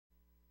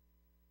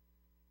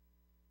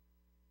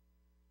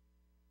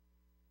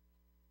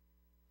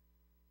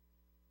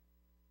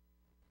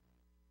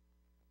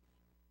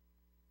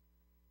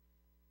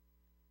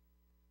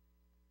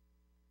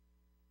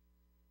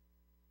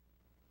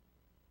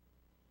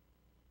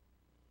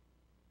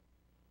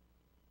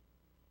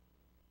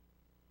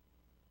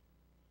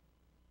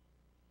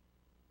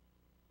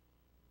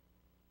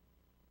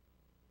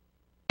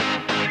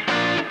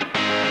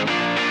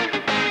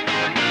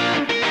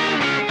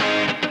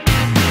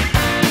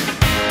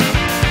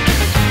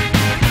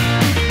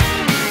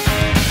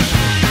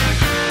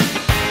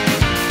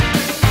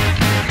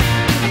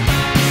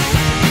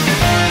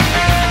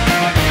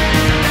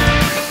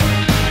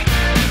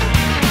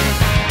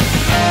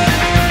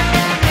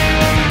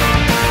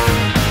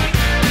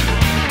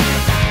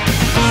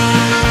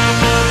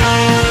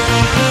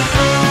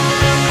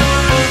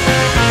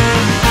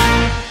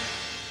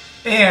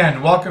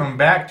And welcome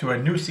back to a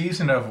new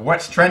season of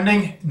What's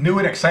Trending, new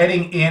and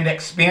exciting and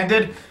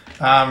expanded.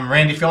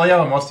 Randy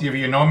Filiault, and most of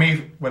you know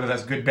me, whether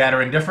that's good, bad,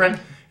 or indifferent.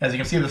 As you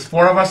can see, there's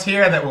 4 of us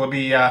here that will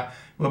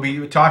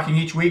be talking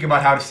each week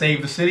about how to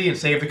save the city and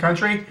save the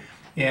country.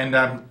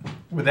 And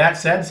with that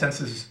said, since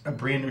this is a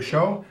brand new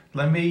show,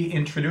 let me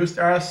introduce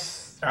our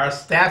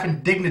staff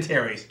and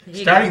dignitaries.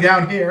 Starting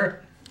down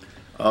here.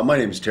 My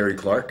name is Terry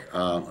Clark.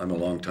 I'm a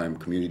longtime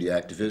community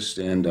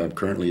activist, and I'm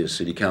currently a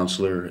city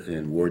councilor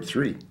in Ward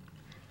 3.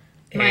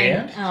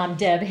 I'm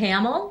Deb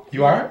Hamel.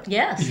 You are?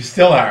 Yes. You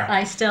still are?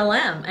 I still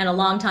am, and a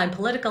longtime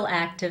political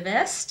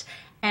activist.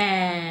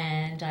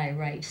 And I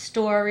write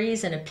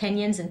stories and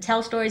opinions and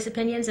tell stories,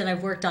 opinions, and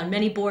I've worked on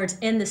many boards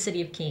in the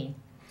city of Keene.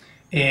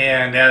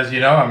 And as you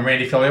know, I'm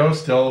Randy Filiault,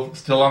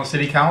 still on the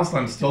city council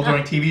and still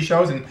doing TV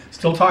shows and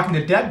still talking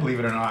to Deb, believe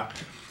it or not.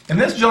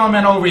 And this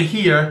gentleman over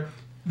here,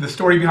 the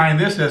story behind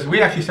this is we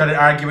actually started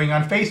arguing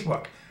on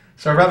Facebook.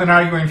 So rather than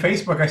arguing on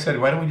Facebook, I said,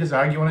 why don't we just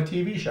argue on a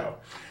TV show?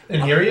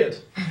 And here he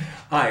is.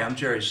 Hi, I'm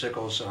Jerry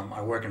Sickels.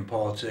 I work in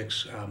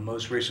politics.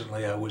 Most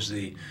recently, I was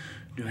the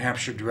New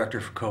Hampshire Director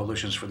for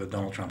Coalitions for the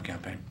Donald Trump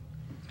campaign.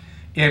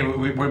 And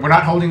we're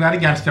not holding that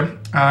against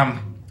him.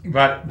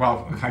 But,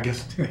 well, I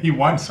guess he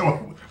won,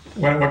 so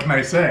what can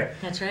I say?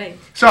 That's right.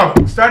 So,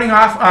 starting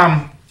off,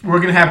 we're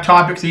going to have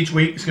topics each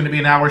week. It's going to be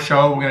an hour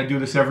show. We're going to do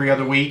this every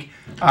other week.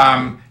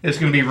 It's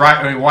going to be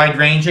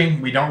wide-ranging.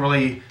 We don't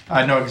really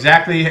know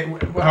exactly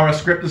how our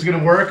script is going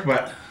to work,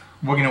 but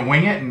we're going to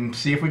wing it and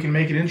see if we can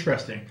make it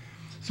interesting.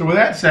 So with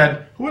that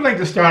said, who would like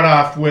to start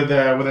off with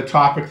a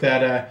topic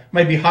that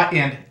might be hot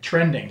and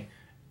trending?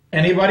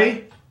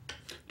 Anybody?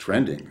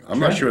 Trending? I'm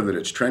not sure that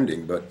it's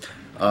trending, but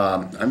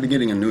I'm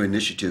beginning a new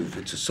initiative.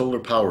 It's a solar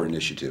power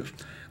initiative.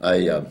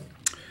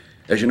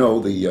 As you know,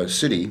 the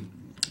city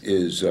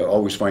is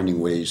always finding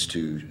ways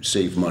to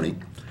save money.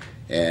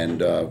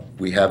 And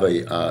we have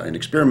an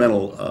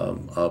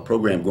experimental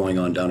program going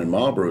on down in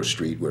Marlborough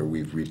Street where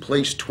we've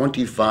replaced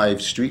 25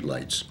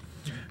 streetlights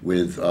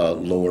with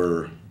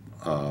lower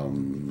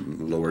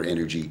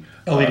energy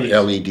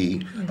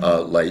LED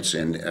lights,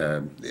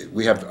 and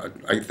we have,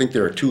 I think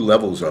there are 2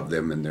 levels of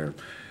them, and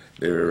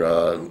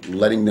they're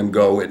letting them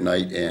go at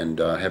night and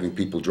having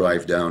people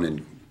drive down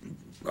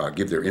and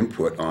give their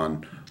input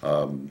on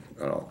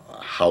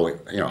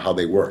how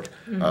they work.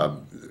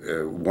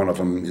 One of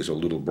them is a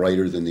little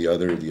brighter than the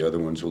other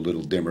one's a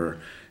little dimmer,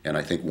 and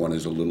I think one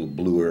is a little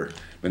bluer.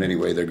 But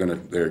anyway, they're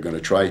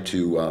gonna try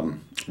to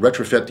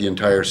retrofit the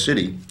entire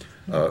city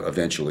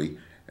eventually.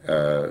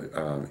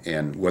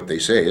 And what they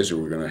say is that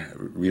we're going to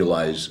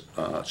realize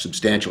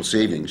substantial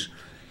savings.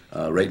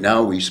 Right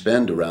now we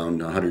spend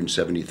around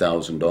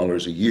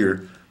 $170,000 a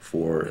year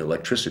for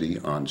electricity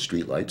on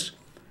streetlights.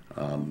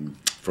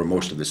 For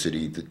most of the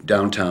city, the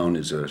downtown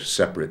is a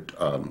separate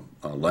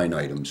line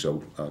item,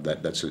 so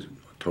that's a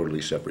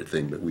totally separate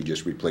thing, but we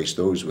just replace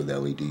those with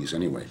LEDs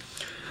anyway.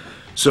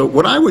 So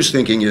what I was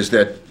thinking is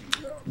that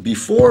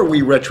before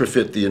we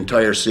retrofit the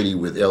entire city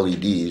with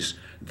LEDs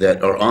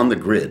that are on the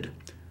grid,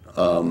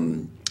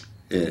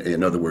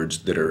 in other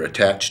words, that are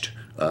attached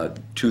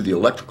to the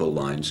electrical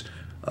lines,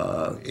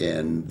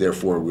 and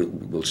therefore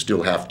we'll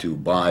still have to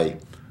buy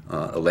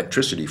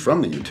electricity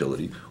from the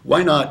utility,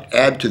 why not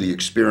add to the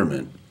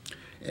experiment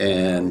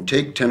and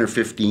take 10 or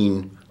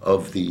 15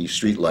 of the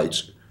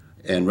streetlights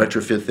and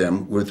retrofit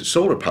them with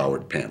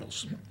solar-powered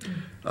panels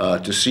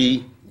to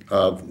see,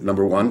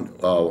 number one,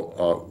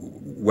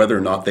 whether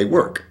or not they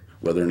work,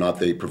 whether or not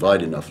they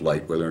provide enough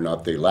light, whether or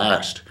not they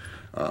last,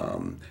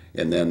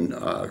 and then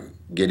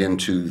get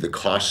into the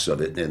costs of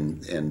it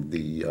and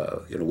the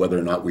whether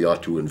or not we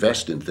ought to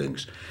invest in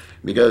things,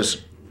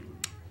 because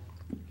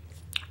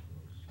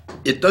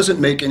it doesn't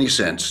make any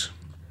sense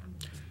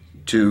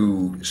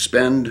to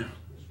spend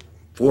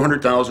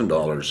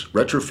 $400,000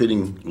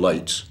 retrofitting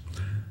lights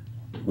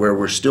where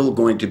we're still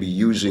going to be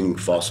using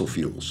fossil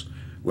fuels.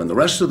 When the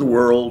rest of the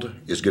world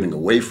is getting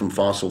away from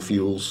fossil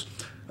fuels,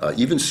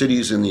 even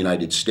cities in the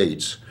United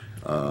States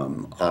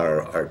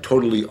are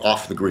totally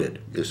off the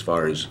grid as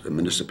far as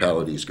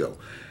municipalities go.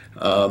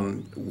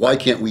 Why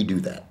can't we do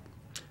that?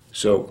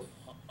 So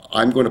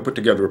I'm going to put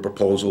together a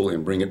proposal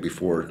and bring it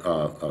before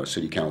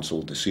City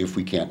Council to see if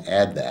we can't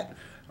add that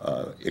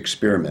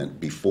experiment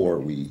before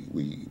we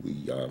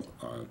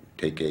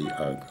take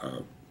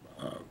a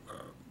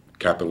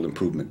capital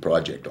improvement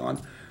project on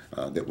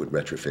that would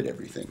retrofit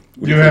everything.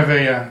 Do you have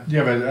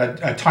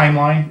a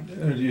timeline?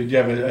 Do you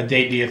have a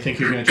date? Do you think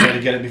you're going to try to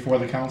get it before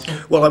the council?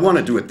 Well, I want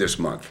to do it this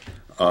month.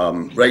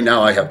 Right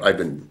now, I've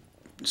been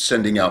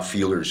sending out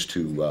feelers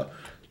to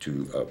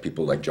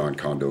people like John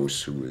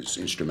Condos, who is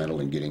instrumental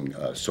in getting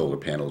solar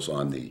panels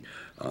on the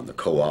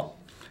co-op,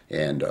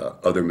 and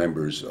other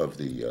members of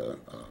the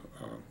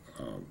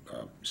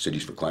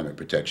Cities for Climate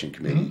Protection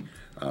Committee,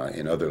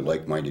 and other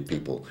like-minded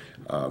people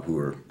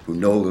who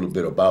know a little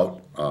bit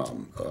about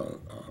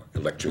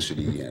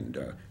electricity and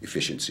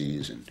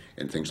efficiencies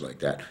and things like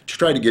that, to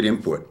try to get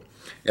input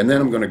And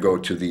then I'm going to go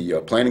to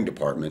the planning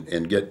department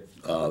and get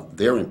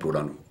their input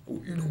on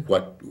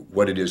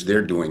what it is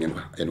they're doing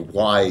and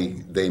why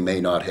they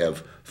may not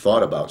have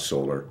thought about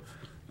solar,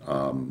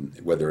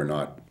 whether or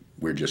not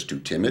we're just too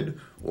timid,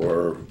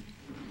 or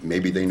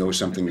maybe they know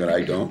something that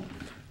I don't.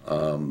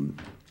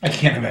 I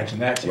can't imagine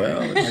that.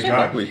 Well,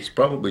 it's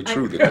probably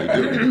true that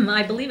they do.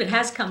 I believe it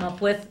has come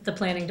up with the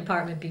planning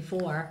department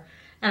before,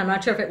 and I'm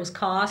not sure if it was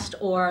cost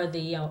or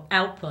the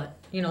output,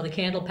 the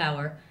candle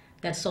power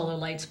that solar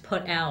lights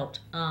put out.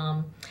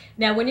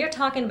 Now, when you're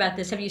talking about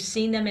this, have you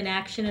seen them in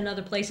action in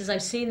other places?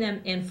 I've seen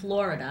them in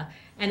Florida,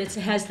 and it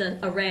has the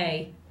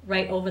array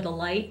right over the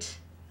light,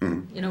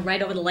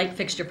 right over the light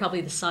fixture,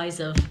 probably the size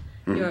of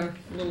your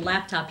little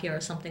laptop here or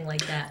something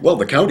like that. Well,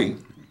 the county,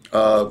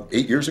 8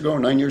 years ago,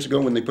 9 years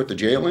ago, when they put the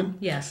jail in,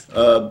 yes,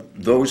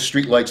 those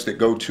street lights that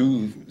go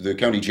to the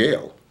county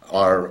jail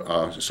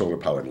are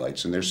solar-powered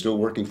lights, and they're still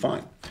working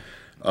fine.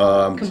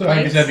 So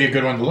I guess that'd be a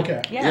good one to look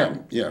at. Yeah.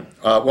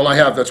 Well, I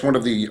have. That's one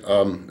of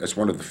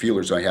the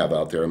feelers I have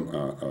out there.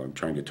 I'm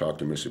trying to talk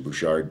to Mr.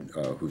 Bouchard,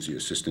 who's the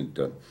assistant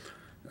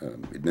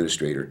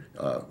administrator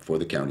for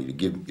the county,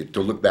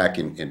 to look back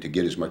and to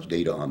get as much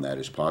data on that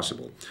as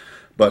possible.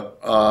 But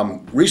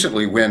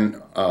recently,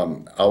 when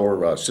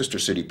our sister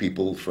city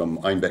people from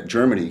Einbeck,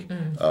 Germany,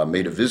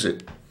 made a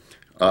visit,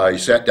 I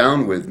sat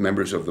down with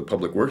members of the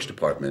Public Works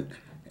Department,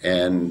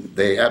 and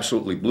they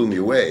absolutely blew me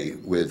away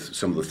with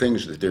some of the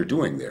things that they're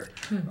doing there.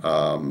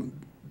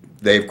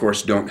 They, of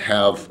course, don't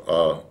have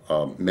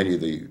many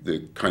of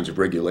the kinds of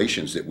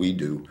regulations that we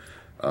do.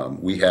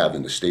 We have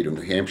in the state of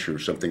New Hampshire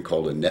something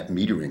called a net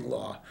metering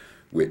law,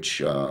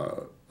 which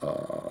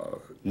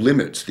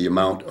limits the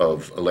amount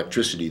of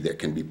electricity that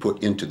can be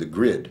put into the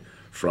grid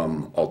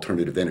from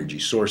alternative energy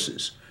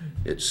sources.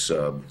 It's,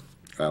 in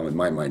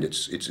my mind,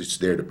 it's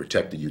there to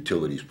protect the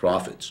utilities'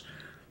 profits.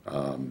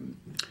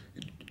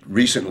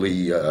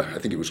 Recently, I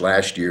think it was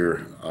last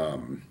year,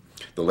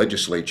 the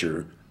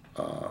legislature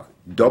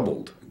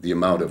doubled the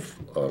amount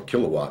of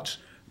kilowatts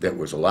that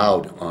was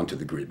allowed onto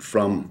the grid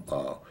from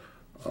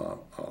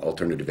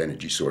alternative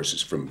energy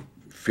sources, from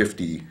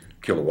 50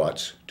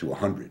 kilowatts to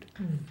 100.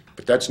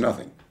 But that's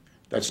nothing.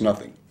 That's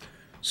nothing.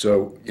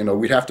 So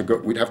we'd have to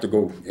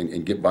go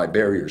and get by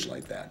barriers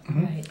like that.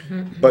 Right.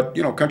 But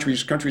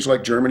countries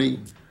like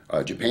Germany,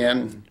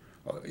 Japan,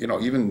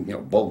 even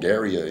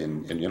Bulgaria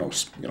and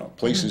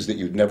places that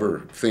you'd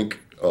never think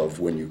of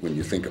when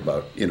you think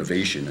about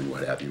innovation and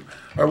what have you,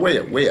 are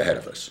way ahead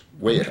of us.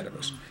 Way ahead of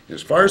us.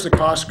 As far as the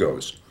cost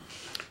goes,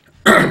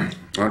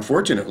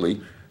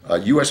 unfortunately,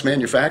 U.S.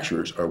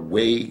 manufacturers are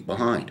way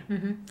behind.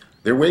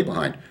 They're way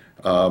behind.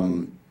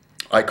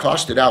 I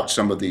costed out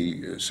some of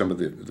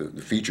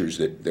the features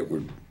that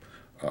were.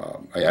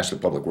 I asked the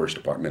Public Works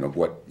Department of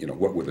what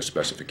were the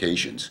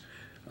specifications.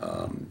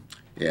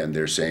 And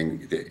they're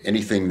saying that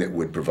anything that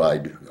would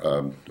provide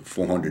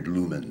 400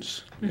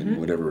 lumens and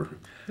whatever,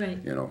 right.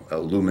 A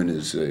lumen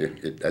is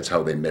that's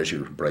how they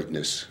measure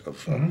brightness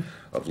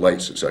of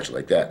lights and such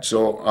like that.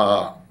 So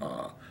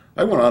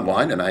I went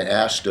online and I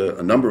asked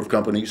a number of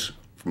companies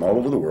from all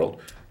over the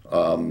world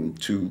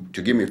to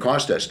give me a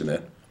cost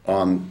estimate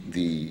on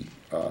the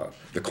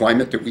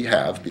climate that we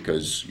have,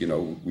 because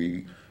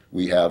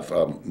we have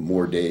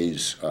more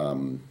days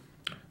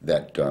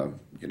that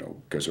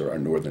because of our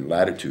northern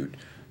latitude.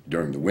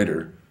 During the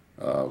winter,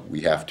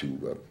 we have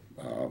to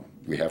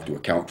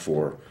account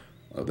for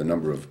the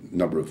number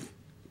of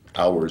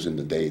hours in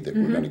the day that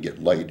we're going to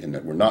get light and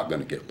that we're not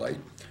going to get light.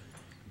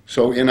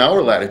 So in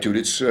our latitude,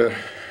 it's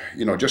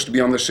just to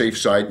be on the safe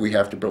side, we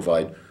have to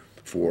provide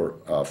for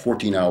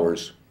 14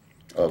 hours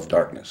of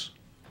darkness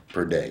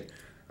per day,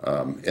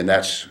 and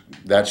that's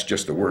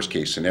just the worst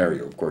case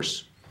scenario. Of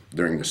course,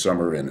 during the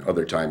summer and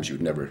other times,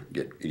 you'd never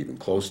get even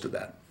close to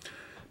that.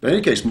 But in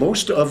any case,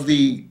 most of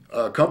the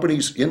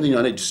companies in the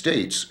United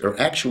States are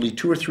actually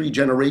 2 or 3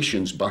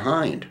 generations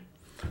behind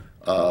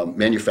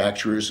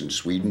manufacturers in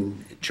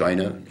Sweden,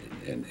 China,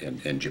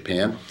 and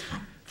Japan.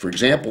 For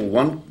example,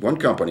 one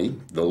company,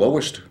 the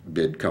lowest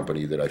bid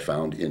company that I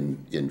found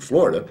in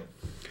Florida,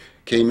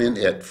 came in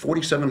at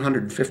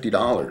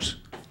 $4,750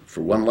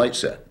 for one light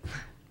set.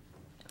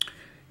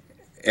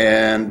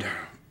 And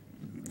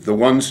the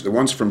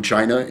ones from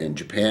China and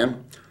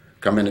Japan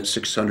come in at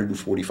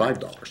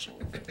 $645.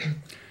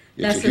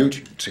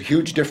 It's a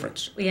huge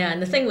difference. Yeah,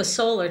 and the thing with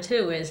solar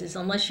too is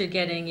unless you're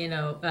getting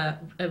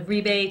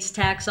rebates,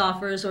 tax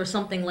offers, or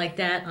something like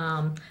that,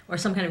 or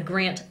some kind of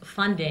grant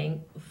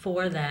funding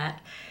for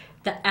that,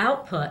 the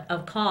output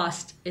of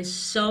cost is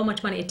so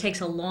much money. It takes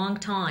a long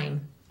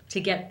time to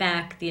get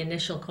back the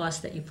initial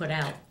cost that you put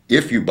out.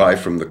 If you buy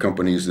from the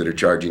companies that are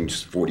charging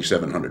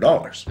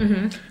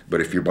 $4,700, but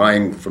if you're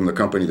buying from the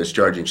company that's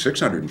charging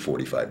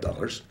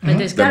 $645, but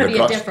there's got to be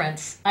a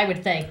difference, I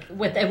would think,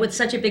 with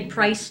such a big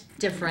price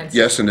difference.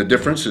 Yes, and the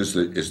difference is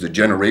the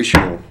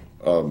generational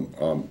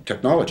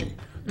technology.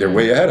 They're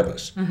way ahead of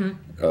us.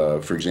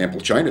 For example,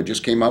 China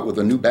just came out with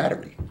a new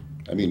battery.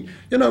 I mean,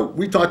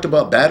 we talked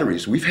about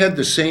batteries. We've had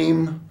the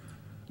same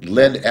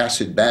lead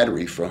acid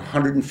battery for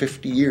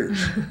 150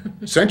 years,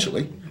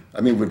 essentially.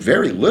 I mean, with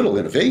very little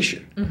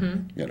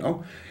innovation, you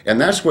know? And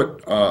that's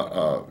what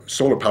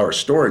solar power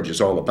storage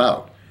is all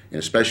about, and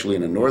especially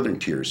in the northern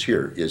tiers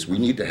here, is we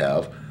need to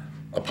have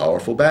a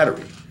powerful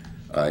battery.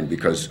 And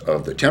because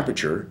of the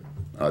temperature,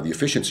 the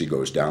efficiency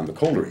goes down the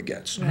colder it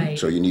gets. Right.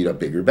 So you need a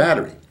bigger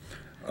battery.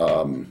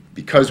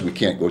 Because we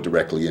can't go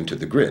directly into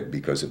the grid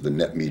because of the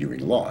net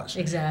metering laws.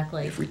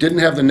 Exactly. If we didn't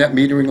have the net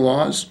metering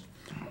laws,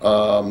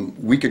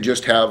 we could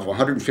just have a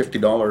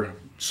 $150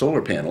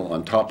 solar panel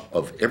on top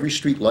of every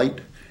street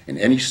light in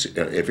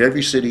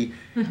every city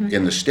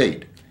in the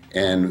state,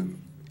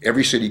 and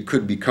every city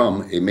could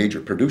become a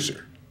major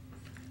producer.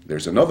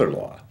 There's another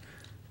law.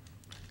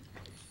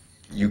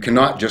 You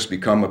cannot just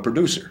become a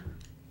producer.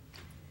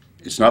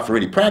 It's not for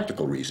any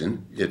practical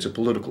reason, it's a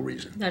political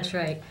reason. That's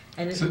right.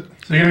 And So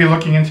you're going to be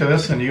looking into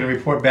this, and you're going to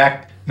report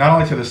back not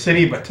only to the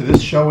city, but to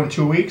this show in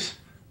 2 weeks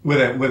with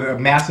a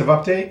massive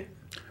update?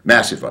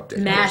 Massive update.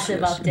 massive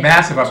yes, yes. update.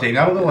 Massive update,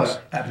 not a little,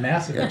 a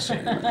massive. Yes.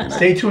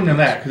 Stay tuned on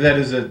that, because that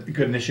is a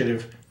good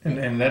initiative,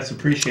 and that's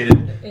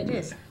appreciated. It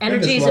is. I think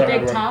Energy is it's a lot of big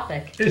hard work.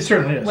 topic. It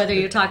certainly is. Whether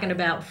you're talking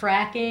about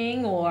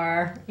fracking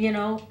or, you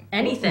know,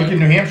 anything. Look at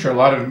New Hampshire. A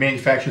lot of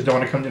manufacturers don't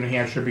want to come to New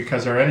Hampshire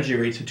because our energy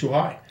rates are too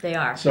high. They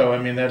are. So, I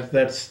mean,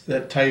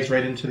 that ties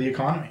right into the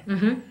economy.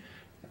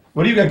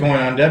 What do you got going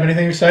on, Deb?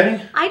 Anything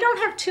exciting? I don't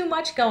have too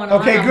much going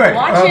on. Okay, I'm good.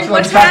 Watching Let's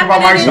what's talk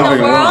about happening in myself.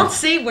 the world.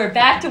 See, we're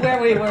back to where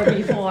we were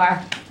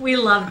before. We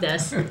love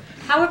this.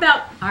 How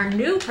about our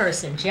new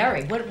person,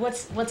 Jerry?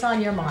 What's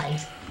on your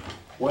mind?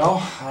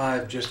 Well,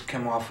 I've just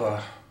come off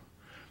a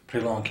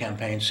pretty long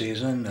campaign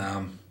season.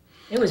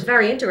 It was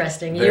very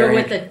interesting.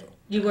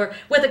 You were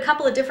with a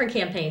couple of different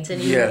campaigns,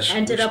 and you Yes,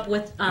 ended up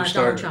with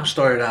Donald Trump.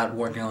 Started out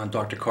working on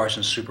Dr.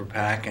 Carson's super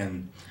PAC,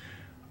 and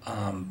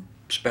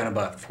spent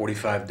about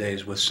 45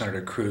 days with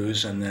Senator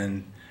Cruz, and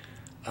then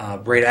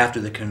right after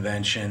the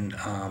convention,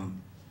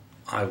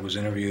 I was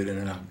interviewed and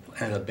then I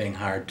ended up being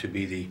hired to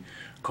be the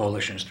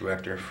coalition's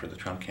director for the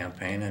Trump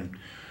campaign. And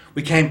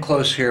we came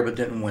close here but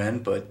didn't win,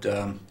 but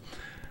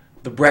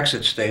the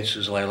Brexit states,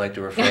 as I like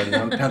to refer to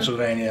them,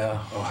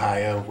 Pennsylvania,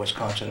 Ohio,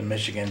 Wisconsin, and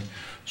Michigan,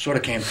 sort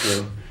of came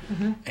through,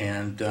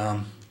 and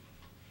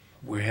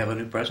we have a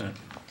new president.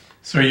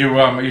 So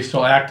are you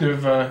still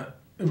active,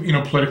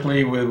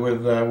 politically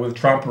with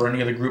Trump or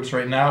any other groups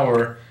right now,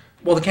 or?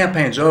 Well, the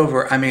campaign's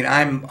over. I mean,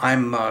 I'm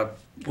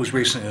was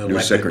recently elected.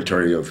 New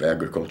Secretary of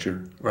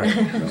Agriculture. Right,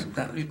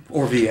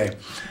 or VA.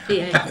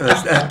 Yeah.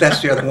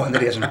 That's the other one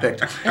that he hasn't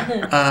picked.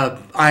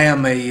 I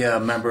am a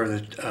member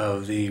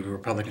of the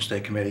Republican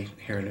State Committee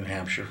here in New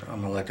Hampshire.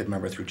 I'm an elected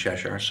member through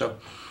Cheshire, so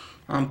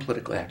I'm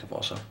politically active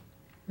also.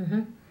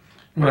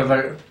 Well,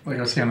 like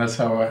I was saying, that's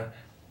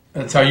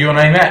how you and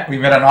I met. We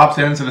met on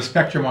opposite ends of the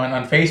spectrum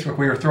on Facebook.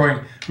 We were throwing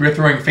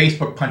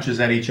Facebook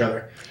punches at each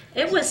other.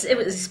 It was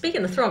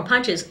speaking of throwing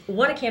punches,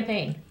 what a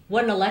campaign.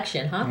 What an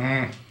election,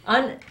 huh?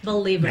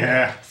 Unbelievable.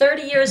 Yeah.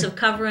 30 years of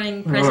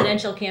covering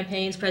presidential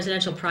campaigns,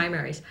 presidential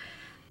primaries.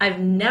 I've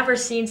never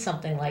seen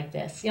something like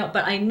this.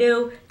 But I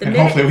knew And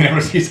hopefully we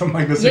never see something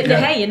like this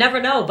again. Hey, you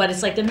never know, but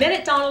it's like the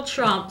minute Donald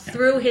Trump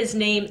threw his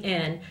name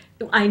in,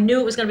 I knew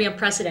it was going to be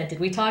unprecedented.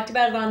 We talked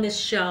about it on this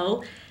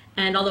show,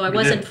 and although I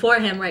wasn't for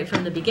him right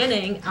from the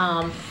beginning,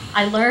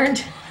 I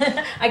learned,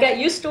 I got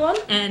used to him,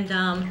 and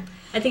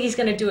I think he's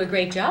going to do a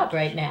great job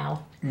right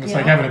now. It's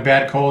like having a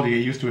bad cold. You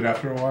get used to it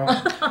after a while.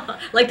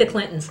 Like the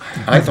Clintons.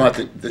 I thought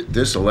that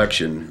this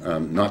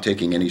election, not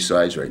taking any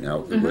sides right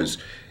now,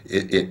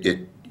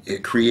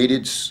 it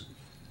created.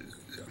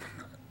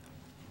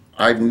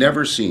 I've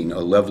never seen a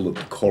level of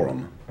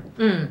decorum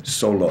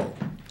so low.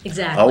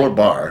 Exactly. Our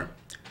bar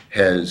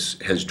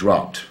has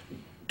dropped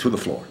to the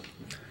floor.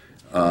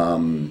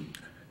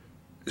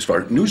 As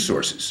far as news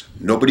sources,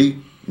 nobody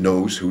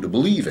knows who to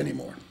believe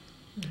anymore.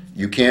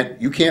 You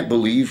can't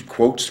believe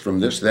quotes from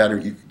this, that, or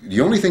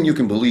the only thing you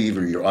can believe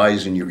are your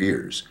eyes and your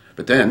ears.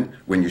 But then,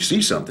 when you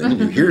see something and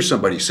you hear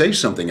somebody say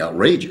something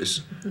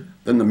outrageous,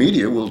 then the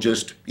media will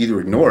just either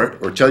ignore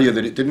it or tell you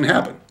that it didn't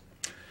happen.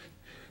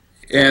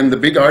 And the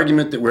big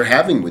argument that we're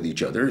having with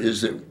each other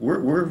is that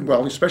we're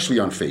well, especially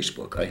on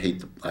Facebook. I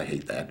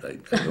hate that. I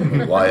don't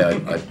know why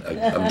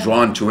I'm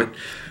drawn to it,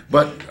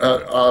 but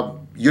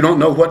you don't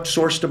know what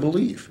source to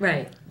believe.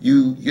 Right.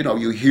 You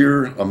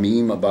hear a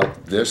meme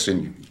about this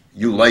and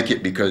you like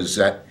it because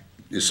that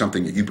is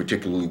something that you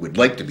particularly would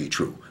like to be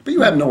true, but you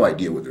have no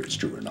idea whether it's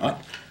true or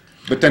not.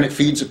 But then it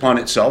feeds upon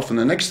itself, and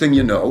the next thing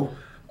you know,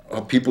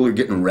 people are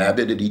getting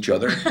rabid at each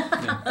other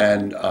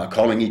and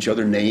calling each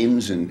other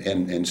names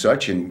and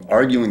such, and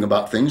arguing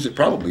about things that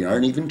probably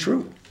aren't even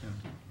true.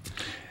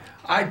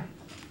 I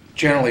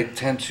generally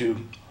tend to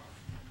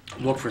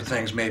look for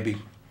things maybe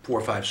 4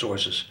 or 5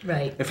 sources.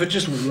 Right. If it's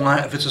just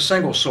one, if it's a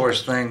single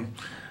source thing,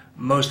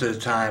 most of the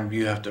time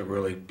you have to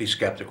really be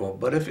skeptical.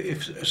 But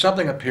if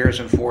something appears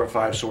in 4 or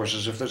 5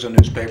 sources, if there's a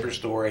newspaper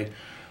story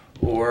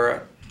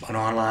or an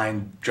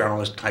online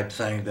journalist type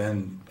thing,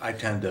 then I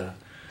tend to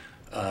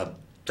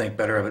think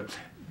better of it.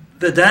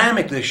 The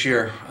dynamic this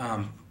year,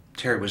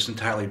 Terry, was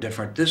entirely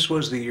different. This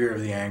was the year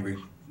of the angry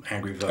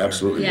angry voter.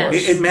 Absolutely Yes.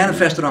 was. It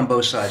manifested on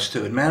both sides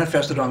too. It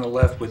manifested on the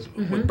left with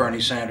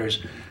Bernie Sanders,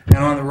 and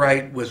on the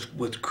right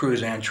with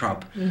Cruz and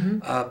Trump.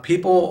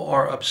 People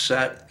are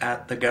upset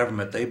at the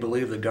government. They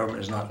believe the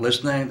government is not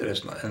listening, and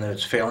that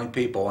it's failing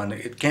people. And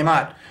it came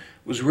out. It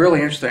was really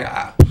interesting.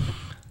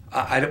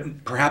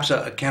 Perhaps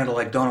a candidate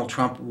like Donald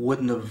Trump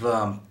wouldn't have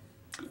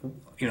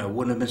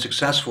been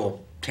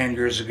successful 10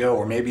 years ago,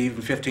 or maybe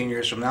even 15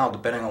 years from now,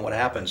 depending on what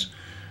happens.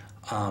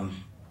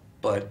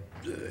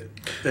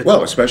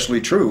 Well,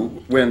 especially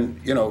true when,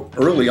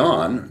 early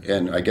on,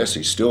 and I guess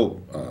he's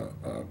still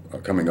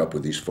coming up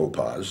with these faux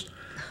pas,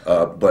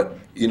 but,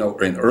 in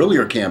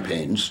earlier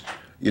campaigns,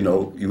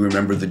 you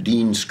remember the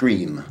Dean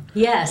scream.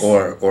 Yes.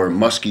 Or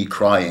Muskie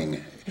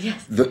crying.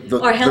 Yes.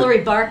 Or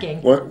Hillary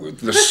barking. Or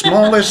the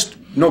smallest,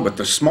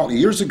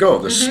 years ago,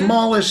 the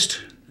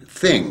smallest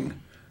thing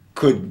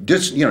could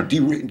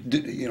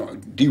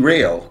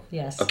derail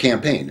Yes. a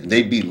campaign.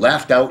 They'd be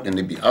laughed out and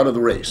they'd be out of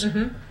the race.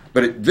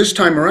 But this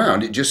time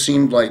around, it just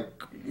seemed like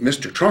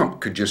Mr.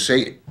 Trump could just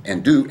say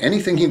and do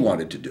anything he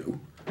wanted to do,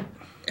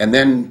 and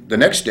then the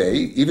next day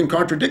even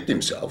contradict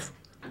himself.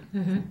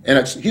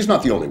 And he's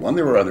not the only one.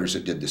 There were others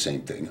that did the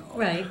same thing.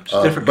 Right.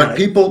 But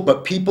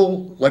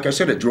people, like I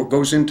said, it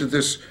goes into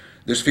this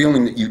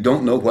feeling that you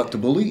don't know what to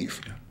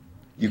believe.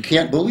 You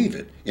can't believe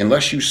it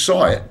unless you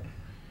saw it,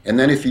 and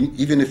then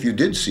even if you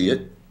did see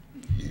it,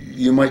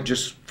 you might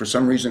just for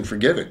some reason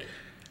forgive it.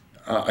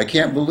 I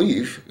can't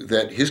believe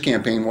that his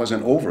campaign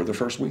wasn't over the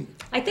first week.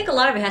 I think a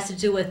lot of it has to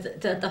do with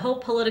the whole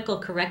political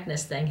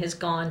correctness thing has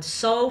gone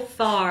so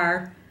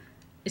far.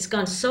 It's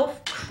gone so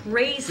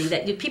crazy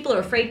that people are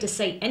afraid to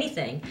say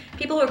anything.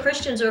 People who are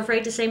Christians are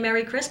afraid to say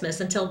Merry Christmas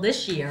until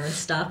this year and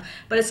stuff.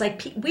 But it's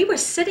like we were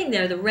sitting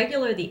there,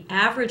 the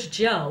average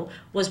Joe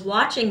was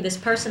watching this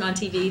person on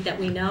TV that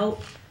we know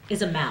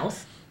is a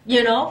mouth.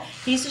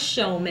 He's a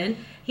showman.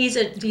 He's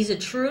a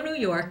true New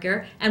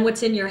Yorker, and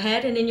what's in your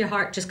head and in your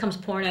heart just comes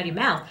pouring out of your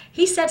mouth.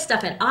 He said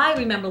stuff, and I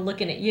remember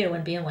looking at you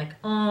and being like,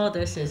 oh,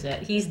 this is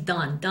it. He's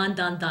done.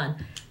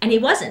 And he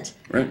wasn't.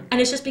 Right.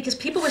 And it's just because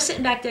people were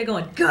sitting back there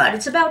going, good,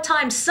 it's about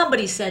time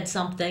somebody said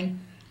something.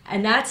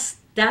 And that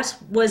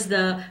was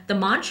the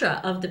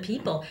mantra of the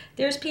people.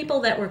 There's people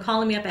that were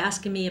calling me up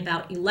asking me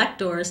about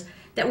electors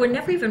that were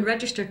never even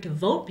registered to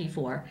vote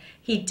before.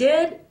 He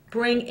did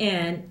bring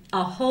in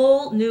a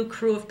whole new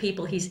crew of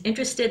people. He's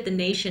interested the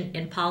nation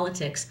in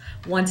politics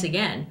once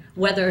again.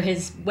 Whether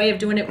his way of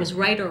doing it was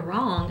right or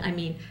wrong,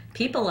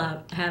 people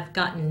have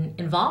gotten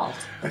involved.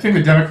 I think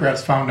the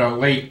Democrats found out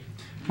late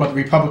what the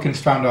Republicans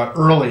found out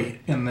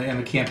early in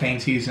the campaign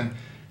season,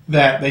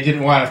 that they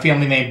didn't want a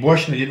family named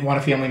Bush and they didn't want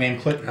a family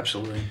named Clinton.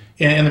 Absolutely.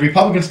 And the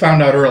Republicans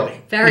found out early.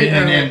 Very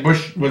early. And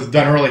Bush was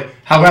done early.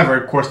 However,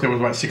 of course, there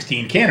was,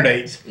 16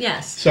 candidates.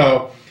 Yes.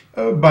 So,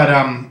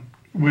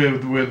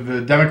 with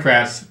the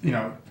Democrats,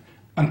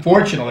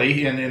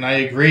 unfortunately, and I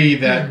agree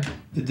that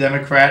the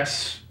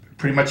Democrats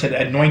pretty much had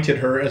anointed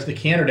her as the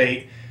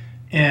candidate,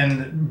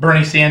 and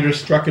Bernie Sanders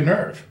struck a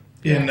nerve.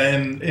 And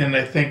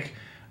I think,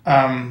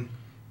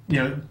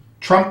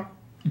 Trump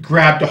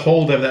grabbed a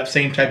hold of that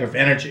same type of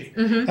energy.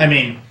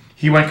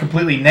 He went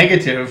completely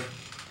negative,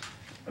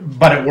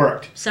 but it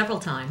worked. Several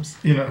times.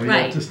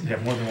 Right.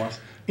 More than once.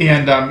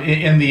 And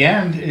in the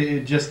end,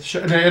 it just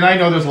and I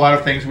know there's a lot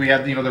of things. We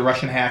had the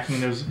Russian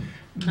hacking. There's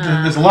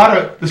a lot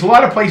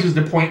of places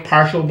to point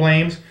partial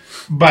blames,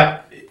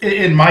 but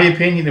in my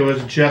opinion, it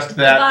was just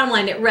that. Bottom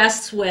line, it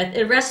rests with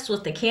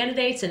the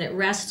candidates and it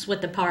rests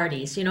with the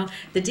parties. The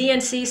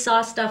DNC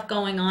saw stuff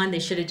going on. They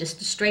should have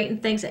just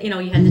straightened things. You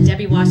had the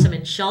Debbie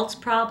Wasserman Schultz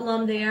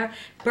problem there.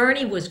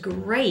 Bernie was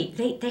great.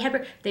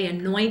 They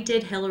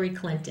anointed Hillary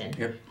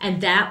Clinton,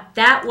 and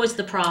that was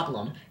the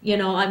problem.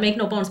 I make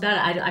no bones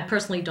about it. I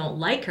personally don't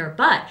like her,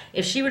 but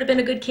if she would have been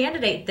a good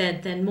candidate,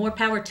 then more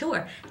power to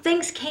her.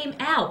 Things came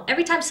out.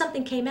 Every time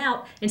something came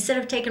out, instead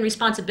of taking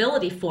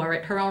responsibility for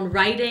it, her own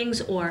writings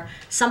or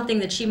something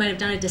that she might have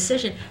done a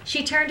decision,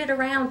 she turned it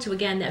around to,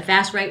 again, that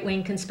vast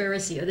right-wing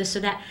conspiracy or this or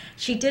that.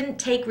 She didn't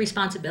take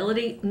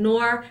responsibility,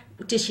 nor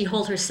did she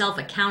hold herself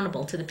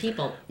accountable to the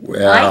people.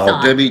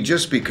 Well, Debbie,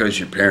 just because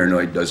you're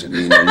paranoid doesn't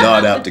mean they're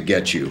not out to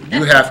get you.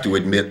 You have to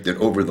admit that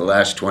over the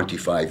last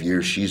 25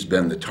 years, she's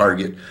been the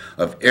target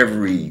of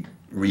every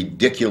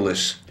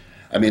ridiculous.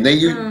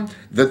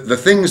 The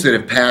things that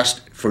have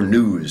passed for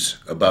news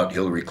about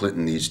Hillary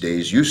Clinton these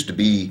days used to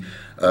be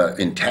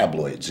in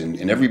tabloids,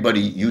 and everybody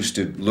used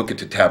to look at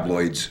the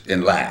tabloids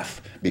and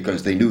laugh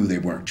because they knew they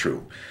weren't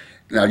true.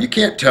 Now, you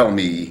can't tell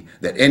me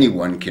that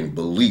anyone can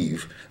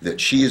believe that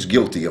she is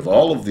guilty of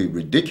all of the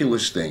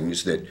ridiculous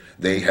things that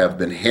they have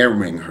been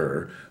hammering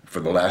her for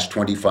the last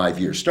 25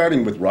 years,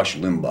 starting with Rush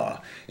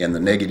Limbaugh and the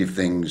negative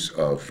things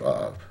of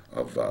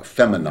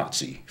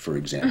feminazi, for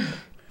example.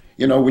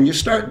 When you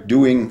start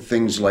doing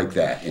things like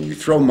that and you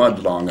throw mud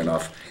long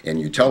enough and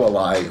you tell a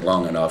lie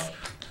long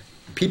enough,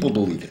 people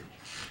believe it.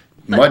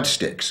 Mud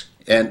sticks.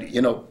 And,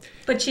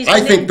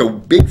 I think the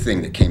big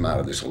thing that came out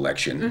of this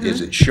election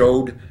is it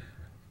showed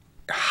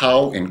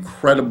how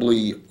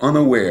incredibly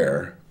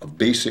unaware of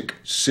basic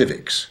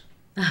civics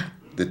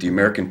that the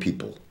American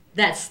people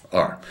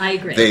I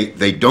agree.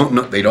 They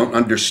don't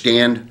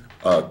understand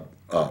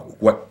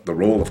what the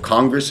role of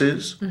Congress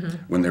is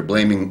when they're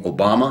blaming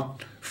Obama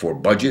for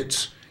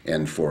budgets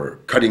and for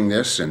cutting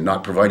this and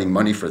not providing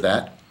money for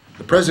that.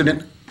 The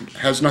president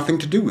has nothing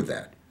to do with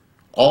that.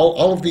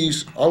 All of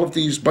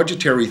these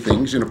budgetary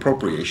things and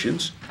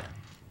appropriations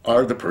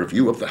are the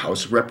purview of the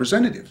House of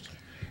Representatives.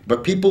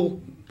 But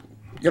people,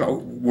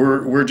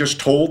 were just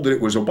told that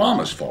it was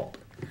Obama's fault.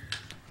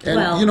 And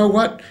Well, you know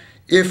what?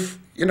 If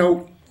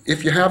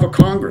you have a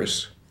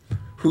Congress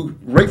who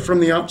right from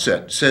the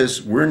outset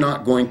says, we're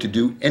not going to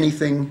do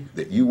anything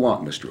that you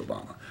want, Mr.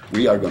 Obama.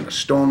 We are going to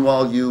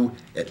stonewall you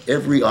at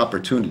every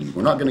opportunity.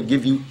 We're not going to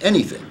give you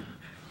anything.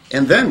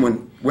 And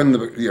then when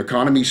the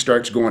economy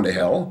starts going to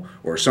hell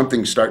or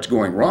something starts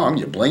going wrong,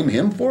 you blame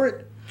him for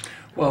it?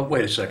 Well,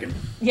 wait a second.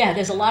 Yeah,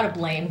 there's a lot of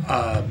blame.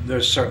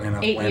 There's certainly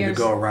enough 8 blame to years.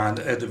 go around.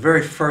 At the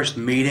very first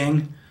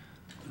meeting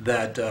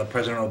that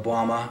President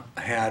Obama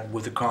had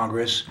with the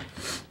Congress,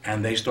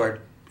 and they start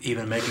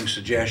even making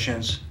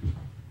suggestions,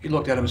 he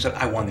looked at him and said,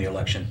 I won the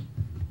election.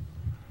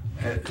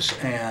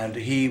 And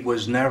he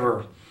was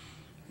never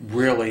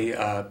really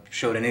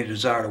showed any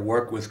desire to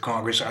work with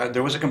Congress.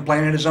 There was a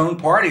complaint in his own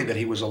party that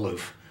he was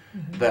aloof,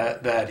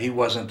 that he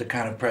wasn't the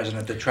kind of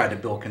president that tried to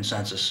build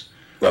consensus.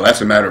 Well,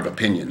 that's a matter of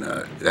opinion.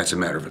 That's a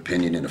matter of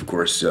opinion, and of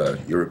course,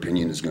 your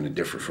opinion is going to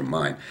differ from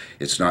mine.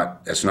 That's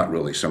not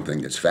really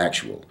something that's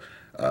factual.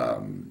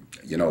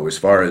 As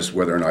far as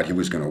whether or not he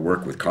was going to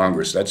work with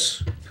Congress,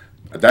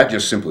 that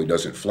just simply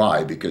doesn't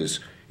fly because,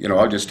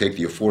 I'll just take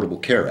the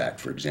Affordable Care Act,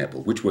 for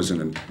example, which was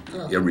a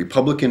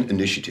Republican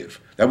initiative.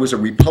 That was a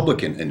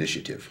Republican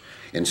initiative.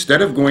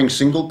 Instead of going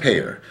single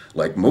payer,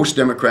 like most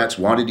Democrats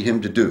wanted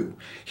him to do,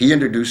 he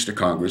introduced to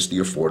Congress the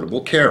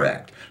Affordable Care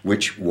Act,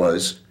 which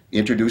was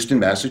introduced in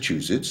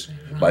Massachusetts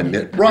by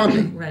Mitt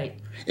Romney. Right.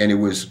 And it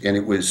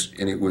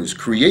was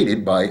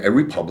created by a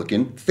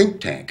Republican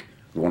think tank,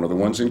 one of the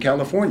ones in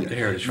California. The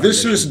Heritage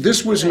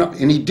This was not,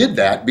 and he did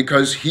that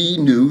because he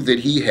knew that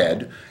he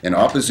had an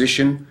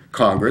opposition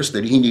Congress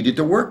that he needed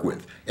to work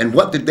with. And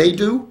what did they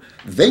do?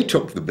 They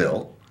took the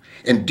bill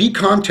and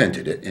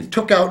decontented it and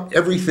took out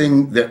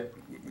everything that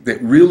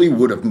really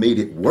would have made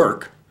it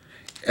work,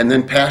 and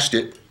then passed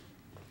it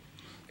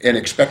and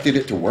expected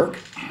it to work.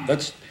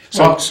 That's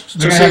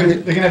They're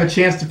going to have a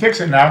chance to fix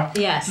it now.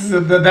 Yes.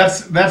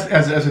 That's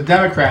as a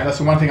Democrat, that's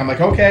the one thing I'm like,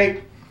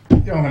 okay,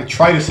 I'm going to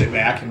try to sit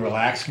back and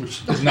relax,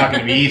 which is not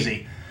going to be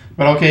easy.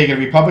 But okay, you get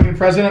a Republican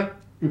president,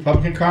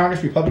 Republican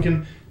Congress,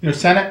 Republican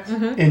Senate,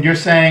 and you're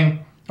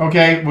saying,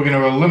 okay, we're going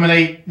to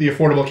eliminate the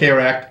Affordable Care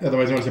Act,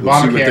 otherwise known as Obamacare.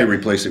 We'll see what they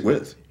replace it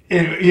with.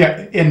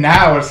 And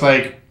now it's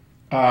like,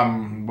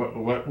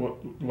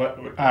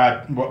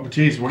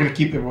 geez, we're going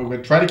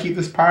to try to keep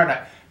this part.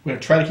 We're going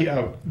to try to keep.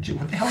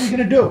 What the hell are we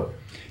going to do?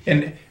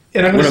 And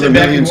I'm going to What are sit the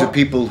back millions and of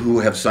people who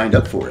have signed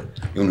up for it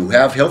and who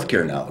have health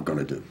care now are going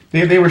to do?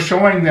 They were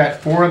showing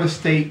that 4 of the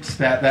states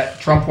that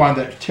Trump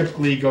wanted that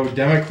typically go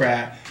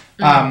Democrat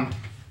had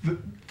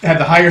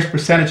the highest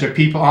percentage of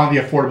people on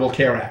the Affordable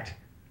Care Act.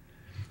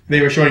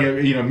 They were showing,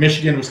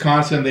 Michigan,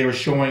 Wisconsin. They were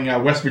showing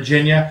West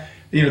Virginia.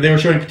 They were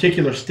showing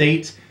particular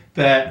states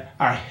that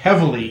are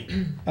heavily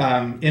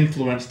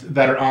influenced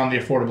that are on the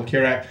Affordable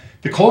Care Act.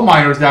 The coal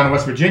miners down in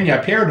West Virginia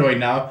are paranoid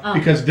now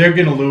because they're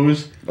going to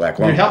lose black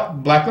lung.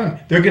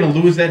 They're going to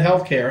lose that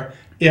health care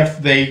if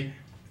they,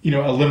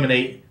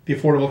 eliminate the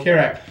Affordable Care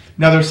Act.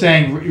 Now they're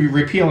saying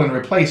repeal and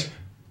replace.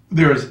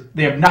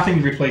 They have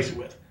nothing to replace it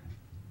with.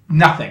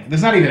 Nothing.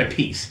 There's not even a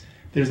piece.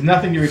 There's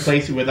nothing to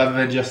replace it with other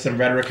than just some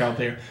rhetoric out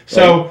there.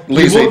 So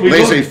they're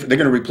going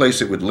to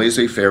replace it with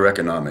laissez-faire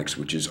economics,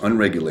 which is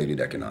unregulated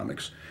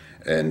economics,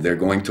 and they're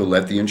going to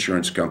let the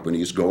insurance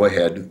companies go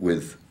ahead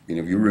with.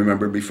 If you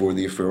remember before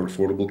the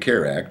Affordable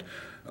Care Act,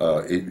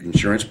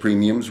 insurance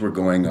premiums were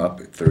going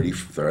up 30,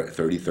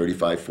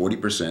 35,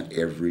 40%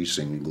 every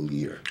single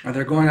year. And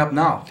they're going up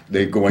now.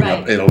 They're going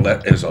up at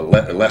a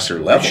lesser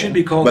level. It should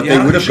be called, but the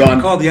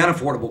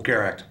Unaffordable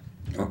Care Act.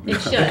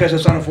 It should. Because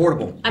it's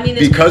unaffordable. I mean,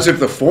 because of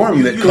the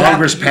form that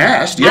Congress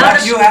passed,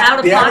 yes.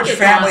 The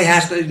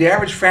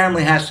average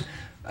family has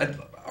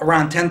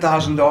around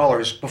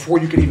 $10,000 before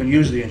you can even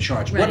use the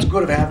insurance. Right. What's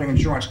good of having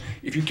insurance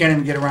if you can't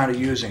even get around to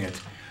using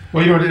it?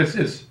 Well,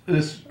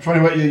 it's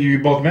funny what you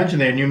both mentioned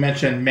there, and you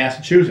mentioned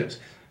Massachusetts.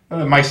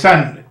 My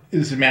son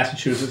is in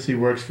Massachusetts. He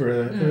works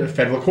for a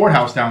federal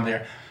courthouse down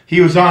there.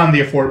 He was on the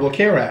Affordable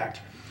Care Act.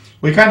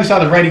 We kind of saw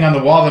the writing on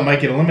the wall that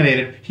might get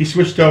eliminated. He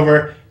switched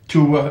over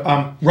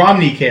to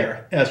Romney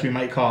Care, as we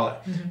might call it.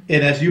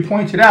 And as you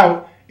pointed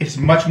out, it's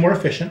much more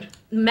efficient.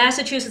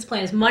 Massachusetts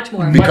plan is much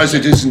more because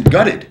it isn't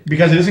gutted.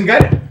 Because it isn't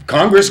gutted.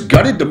 Congress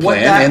gutted the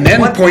plan and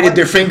then pointed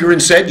their finger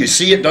and said, you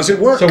see, it doesn't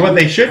work. So what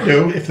they should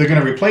do, if they're going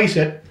to replace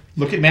it,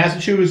 look at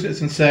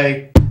Massachusetts and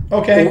say,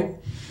 okay.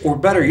 Or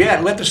better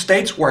yet, let the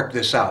states work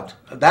this out.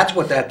 That's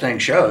what that thing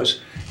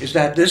shows, is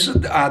that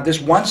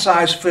this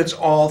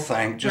one-size-fits-all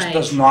thing just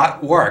does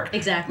not work.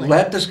 Exactly.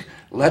 Let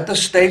the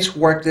states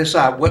work this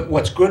out.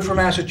 What's good for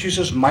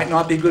Massachusetts might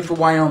not be good for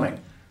Wyoming.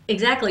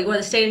 Exactly, or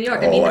the state of New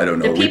York. Oh, I don't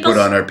know. The We people's,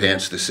 put on our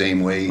pants the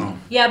same way.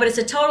 yeah, but it's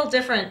a total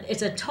different.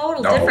 It's a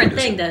total No, different it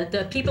thing. isn't.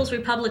 The People's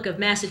Republic of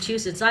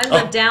Massachusetts. I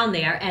live down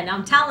there, and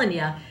I'm telling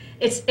you,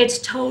 it's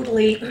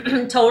totally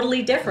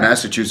totally different.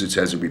 Massachusetts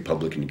has a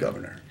Republican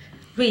governor.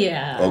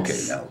 Yeah. Okay,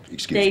 now,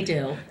 excuse They me.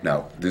 do.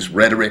 Now, this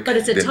rhetoric But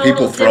it's a that total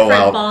people throw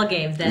different out,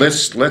 ballgame than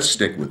let's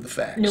stick with the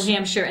facts. New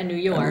Hampshire and New I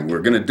York. mean,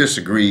 we're going to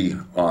disagree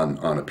on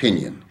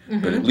opinion,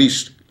 but at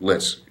least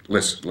let's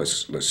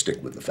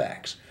stick with the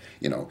facts.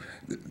 You know,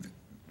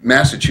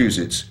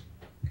 Massachusetts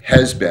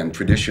has been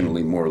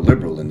traditionally more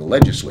liberal in the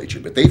legislature,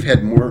 but they've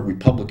had more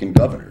Republican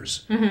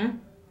governors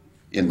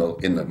in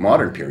the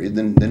modern period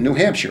than New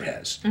Hampshire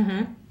has.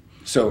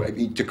 So I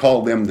mean, to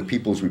call them the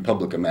People's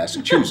Republic of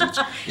Massachusetts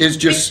is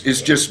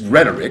just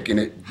rhetoric, and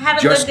it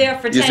Having just lived there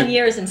for 10 isn't-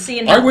 years and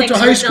seeing I how went to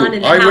things high were school. done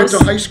in the I went House,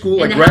 to high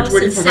school. I in the House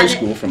graduated and from high Senate.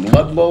 school, from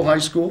Ludlow High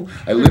School.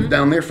 I lived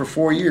down there for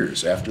 4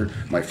 years after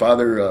my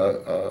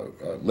father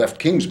left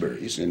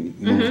Kingsbury's and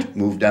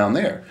moved down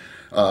there,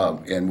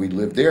 and we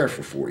lived there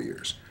for 4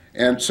 years.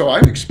 And so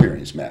I've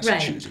experienced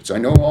Massachusetts. I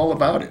know all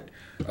about it.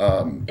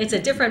 It's a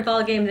different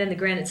ballgame than the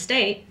Granite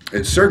State.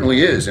 It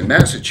certainly is. In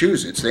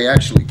Massachusetts, they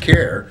actually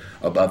care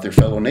about their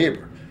fellow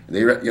neighbor. They,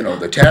 you know,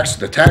 the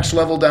tax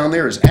level down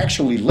there is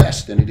actually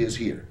less than it is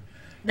here.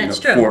 That's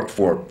true.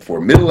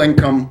 For middle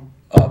income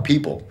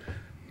people,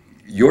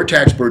 your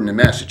tax burden in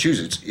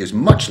Massachusetts is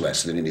much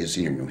less than it is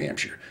here in New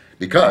Hampshire.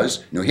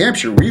 Because New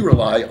Hampshire, we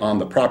rely on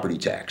the property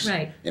tax.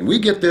 Right. And we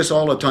get this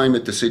all the time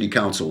at the city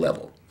council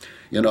level.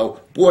 You know,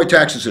 boy,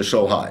 taxes are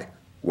so high.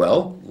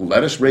 Well,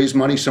 let us raise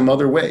money some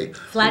other way.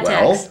 Flat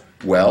tax.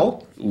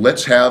 Well,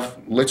 let's have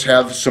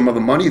some of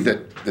the money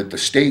that the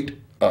state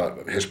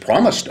has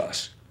promised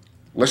us.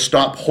 Let's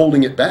stop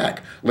holding it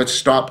back. Let's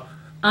stop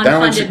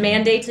Unfunded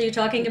mandates are you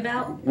talking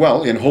about?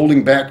 Well, in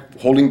holding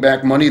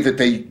back money that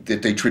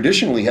they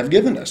traditionally have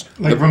given us.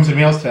 Like rooms and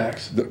meals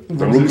tax. The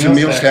rooms and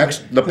meals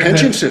tax, the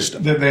pension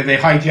system. They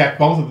hijacked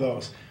both of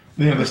those.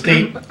 You know, the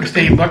state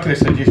looked at it and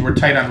said, geez, we're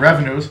tight on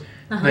revenues.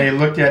 They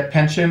looked at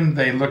pension,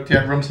 they looked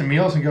at rooms and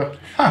meals and go,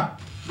 I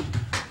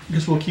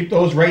guess we'll keep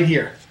those right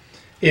here.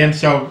 And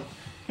so,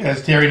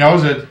 as Terry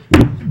knows, the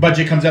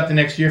budget comes up the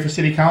next year for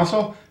city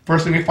council.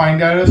 First thing we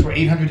find out is we're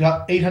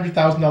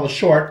 $800,000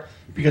 short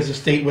because the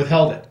state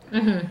withheld it.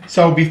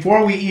 So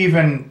before we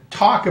even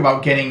talk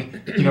about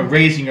getting,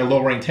 raising or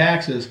lowering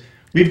taxes,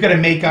 we've got to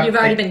make up. You've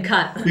already been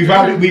cut. We've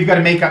got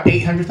to make up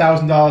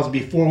 $800,000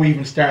 before we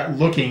even start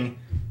looking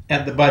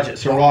at the budget.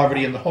 So we're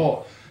already in the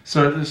hole.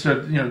 So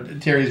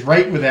Terry's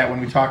right with that when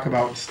we talk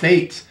about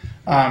states.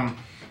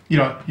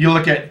 You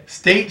look at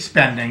state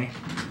spending.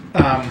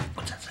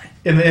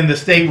 In the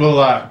state will.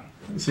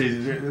 Let's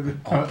see,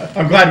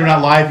 I'm glad we're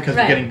not live because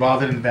we're getting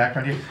bothered in the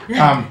background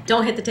here.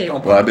 Don't hit the table.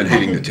 Well, I've been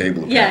hitting the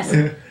table. Yes.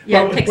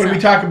 But when we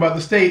talk about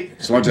the state,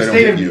 As long as I don't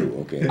hit you,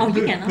 okay. Oh,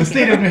 you can. The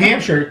state of New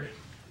Hampshire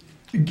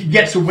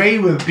gets away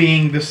with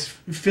being this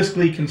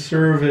fiscally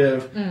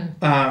conservative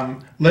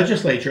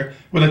legislature,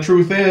 when the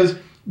truth is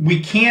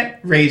we can't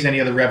raise any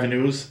other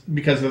revenues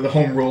because of the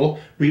home rule.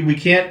 We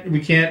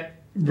can't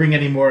bring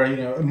any more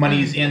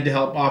monies in to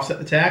help offset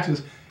the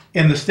taxes.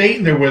 And the state,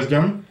 in their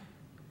wisdom,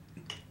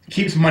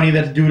 keeps money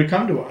that's due to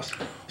come to us.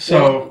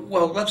 So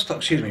well, let's talk.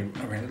 Excuse me,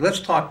 Randy. Let's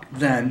talk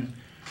then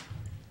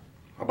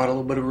about a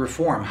little bit of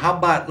reform. How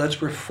about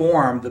let's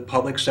reform the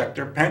public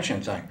sector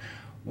pension thing?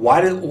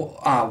 Why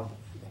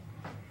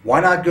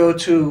not go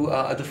to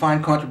a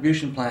defined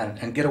contribution plan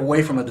and get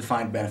away from a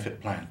defined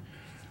benefit plan?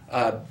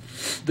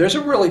 There's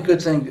a really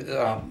good thing.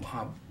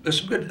 There's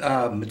some good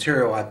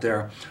material out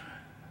there.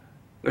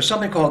 There's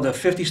something called the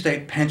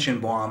 50-state pension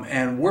bomb,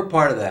 and we're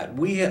part of that.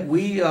 We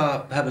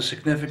have a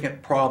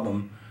significant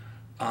problem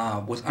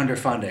with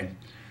underfunding,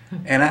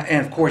 and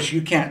of course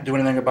you can't do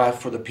anything about it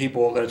for the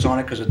people that's on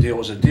it because a deal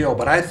is a deal.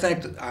 But I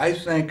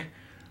think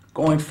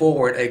going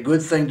forward, a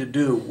good thing to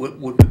do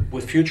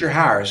with future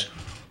hires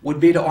would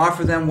be to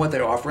offer them what they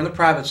offer in the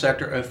private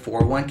sector, a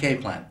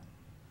 401k plan,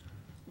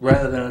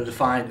 rather than a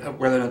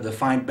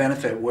defined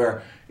benefit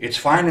where it's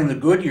fine in the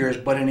good years,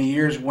 but in the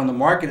years when the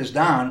market is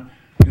down,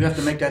 you have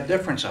to make that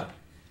difference up.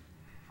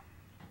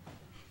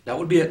 That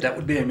would be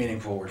a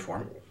meaningful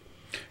reform.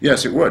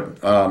 Yes, it would.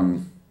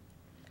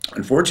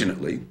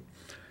 Unfortunately,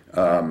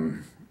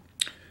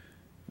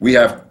 we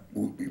have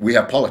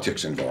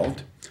politics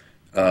involved.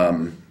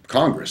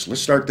 Congress,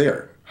 let's start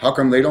there. How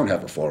come they don't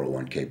have a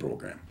 401k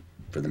program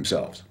for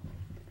themselves?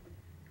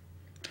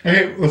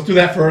 okay, let's do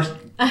that first.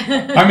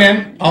 I'm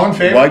in. All in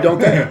favor? Why don't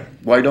they?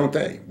 Why don't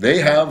they? They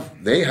have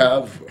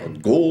a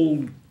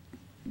gold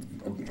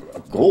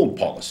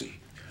policy.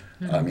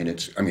 I mean,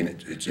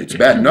 it's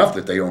bad enough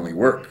that they only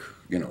work,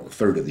 a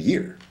third of the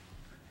year,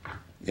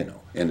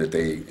 and that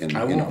they.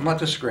 I'm not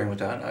disagreeing with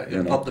that.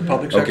 The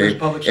public sector Okay, is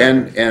public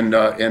sector.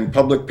 and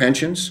public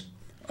pensions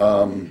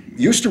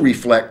used to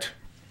reflect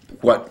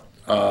what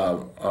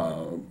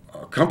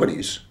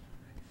companies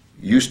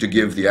used to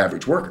give the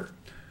average worker.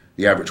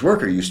 The average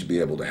worker used to be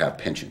able to have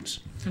pensions,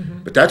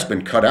 but that's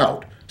been cut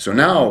out. So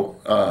now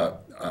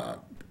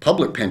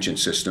public pension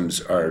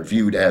systems are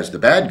viewed as the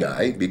bad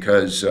guy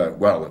because,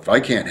 well, if I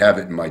can't have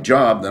it in my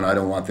job, then I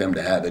don't want them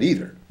to have it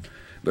either.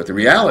 But the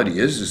reality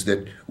is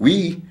that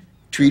we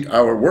treat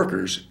our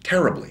workers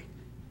terribly,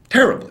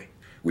 terribly.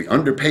 We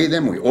underpay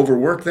them, we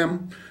overwork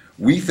them.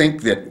 We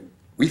think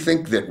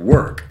that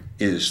work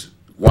is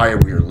why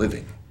we are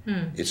living.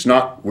 It's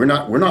not. We're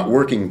not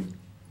working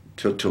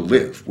to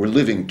live. We're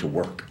living to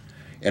work,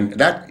 and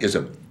that is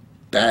a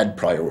bad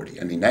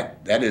priority. I mean,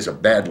 that is a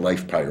bad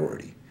life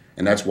priority,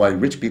 and that's why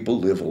rich people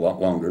live a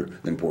lot longer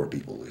than poor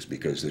people, is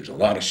because there's a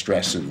lot of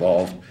stress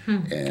involved,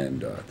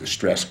 and the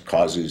stress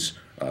causes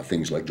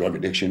things like drug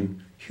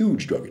addiction,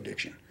 huge drug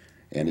addiction,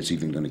 and it's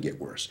even going to get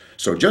worse.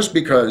 So just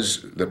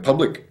because the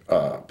public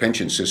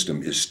pension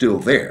system is still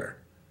there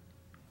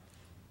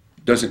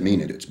doesn't mean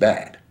that it's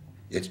bad.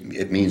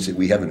 It means that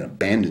we haven't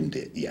abandoned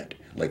it yet,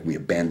 like we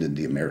abandoned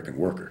the American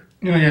worker.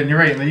 Yeah, you're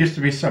right. There used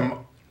to be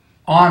some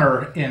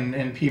honor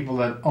in people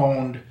that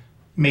owned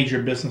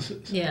major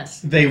businesses.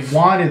 Yes. They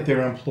wanted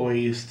their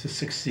employees to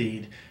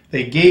succeed.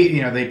 They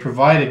gave, they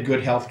provided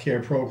good health care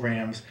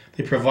programs.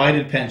 They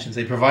provided pensions.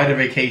 They provided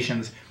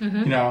vacations.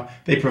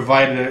 They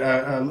provided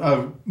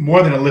a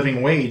more than a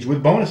living wage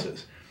with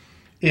bonuses.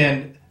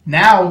 And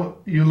now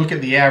you look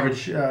at the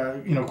average,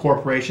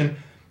 corporation.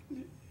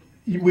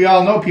 We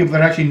all know people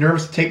that are actually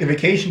nervous to take the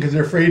vacation because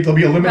they're afraid they'll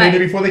be eliminated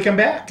before they come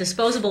back.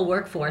 Disposable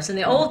workforce. In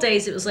the old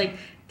days, it was like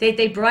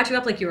they brought you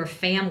up like you were a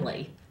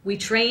family. We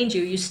trained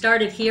you. You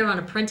started here on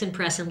a printing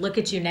press, and look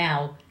at you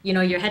now.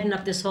 You're heading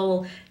up this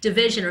whole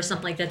division or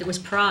something like that. There was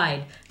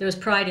pride. There was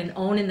pride in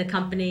owning the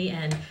company,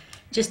 and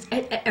just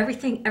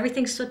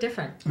everything's so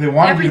different. They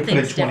wanted you to put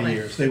in 20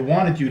 years. They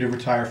wanted you to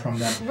retire from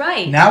them.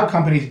 Right. Now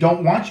companies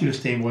don't want you to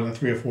stay more than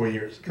 3 or 4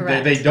 years.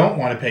 Correct. They don't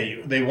want to pay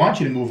you. They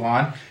want you to move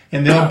on,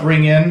 and they'll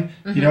bring in,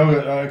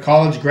 a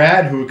college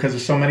grad who, because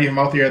there's so many of them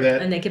out there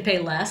that... And they can pay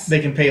less.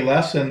 They can pay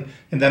less, and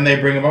then they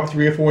bring them up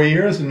 3 or 4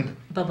 years, and...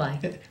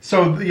 Bye-bye.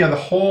 So, the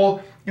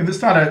whole... And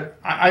it's not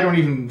I don't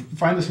even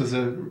find this as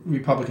a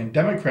Republican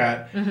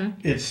Democrat.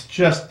 It's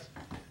just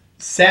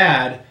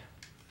sad,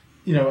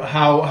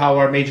 how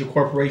our major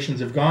corporations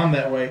have gone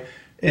that way.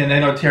 And I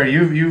know, Terry,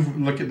 you've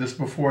looked at this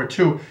before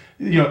too.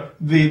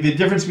 The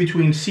difference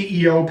between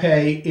CEO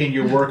pay and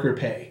your worker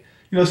pay.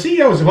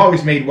 CEOs have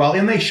always made well,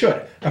 and they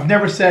should. I've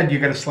never said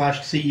you're going to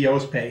slash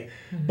CEOs' pay,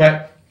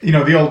 but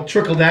the old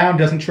trickle down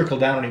doesn't trickle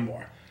down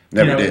anymore.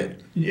 Never did.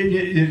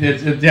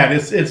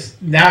 It's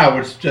now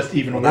it's just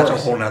even worse. That's a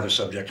whole other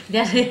subject.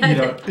 Now if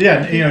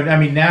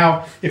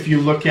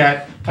you look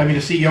at, a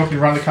CEO can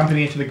run the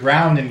company into the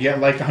ground and get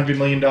like $100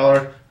 million,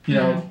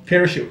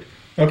 parachute.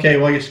 Okay,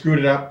 well, you screwed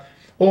it up.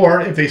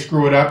 Or if they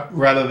screw it up,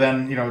 rather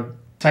than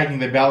tightening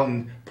the belt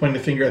and pointing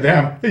the finger at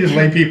them, they just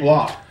lay people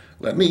off.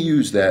 Let me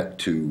use that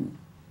to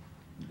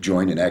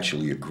join and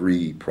actually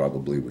agree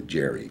probably with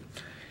Jerry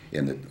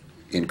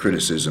in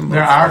criticism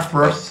there are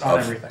firsts on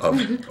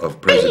everything. Of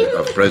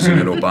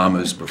President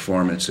Obama's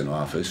performance in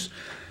office.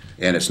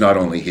 And it's not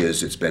only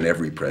his, it's been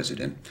every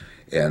president.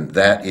 And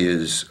that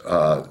is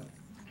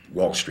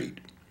Wall Street.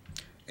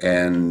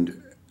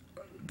 And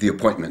the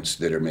appointments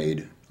that are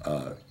made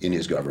in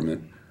his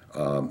government,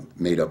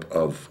 made up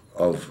of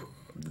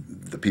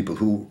the people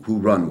who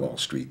run Wall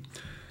Street.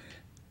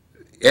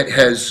 It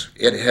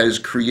has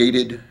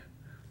created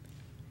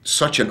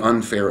such an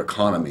unfair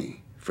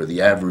economy for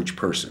the average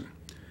person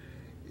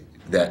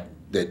that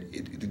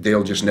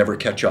they'll just never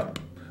catch up.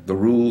 The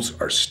rules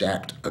are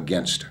stacked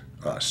against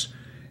us.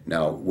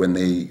 Now, when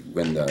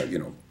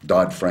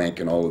Dodd-Frank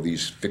and all of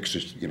these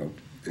fixes,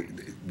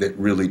 that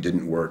really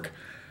didn't work.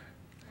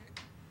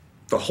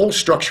 The whole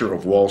structure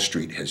of Wall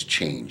Street has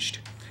changed.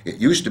 It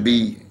used to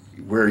be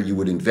where you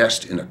would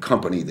invest in a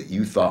company that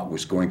you thought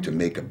was going to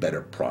make a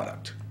better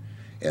product.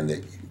 And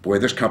that, boy,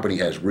 this company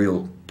has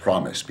real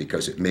promise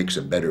because it makes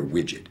a better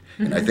widget.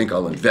 And I think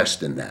I'll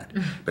invest in that.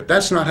 But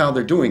that's not how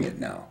they're doing it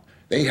now.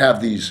 They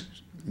have these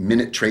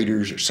minute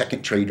traders or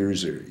second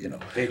traders or,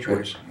 Day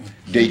traders.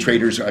 Day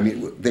traders.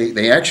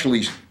 They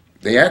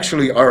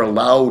actually are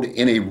allowed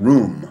in a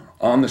room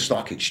on the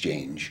stock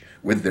exchange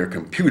with their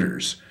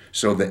computers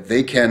so that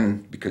they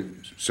can be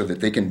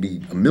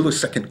a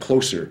millisecond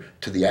closer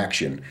to the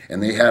action.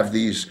 And they have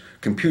these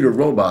computer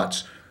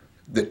robots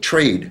that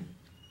trade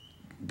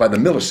by the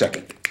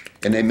millisecond,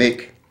 and they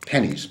make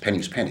pennies.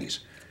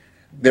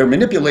 They're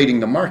manipulating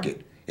the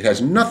market. It has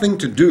nothing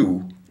to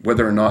do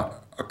whether or not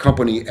a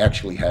company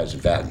actually has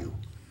value.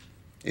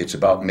 It's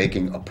about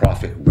making a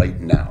profit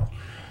right now.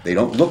 They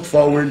don't look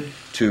forward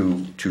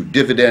to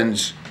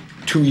dividends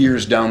 2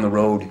 years down the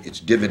road. It's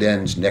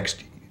dividends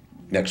next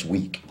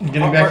week.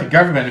 Getting back to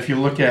government, if you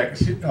look at,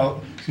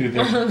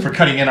 for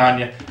cutting in on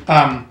you,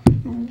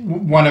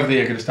 one of the,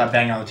 I'm going to stop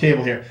banging on the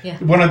table here. Yeah.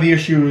 One of the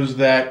issues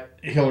that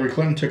Hillary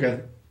Clinton took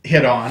a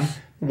hit on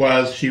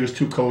was she was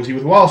too cozy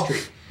with Wall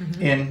Street.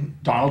 And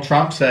Donald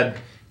Trump said,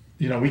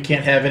 we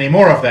can't have any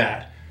more of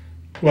that.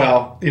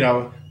 Well,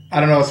 I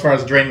don't know as far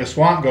as draining the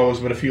swamp goes,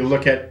 but if you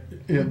look at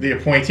the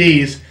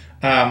appointees,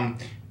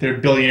 they're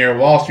billionaire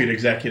Wall Street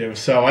executives.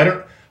 So I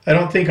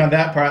don't think on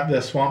that part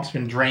the swamp's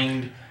been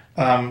drained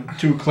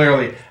too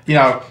clearly. You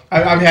know,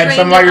 I've had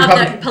some of Trained my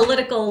other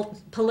Republican...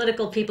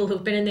 political people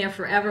who've been in there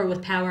forever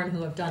with power and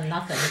who have done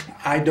nothing.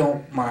 I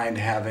don't mind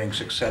having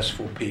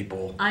successful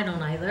people I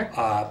don't either.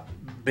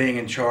 being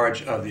in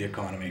charge of the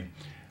economy.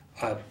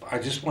 I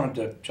just wanted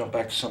to jump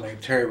back to something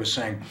Terry was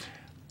saying.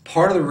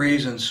 Part of the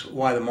reasons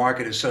why the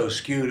market is so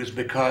skewed is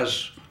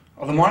because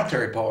of the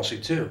monetary policy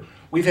too.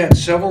 We've had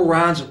several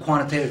rounds of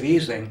quantitative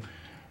easing,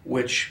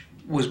 which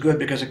was good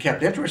because it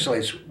kept interest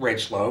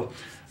rates low.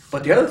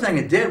 But the other thing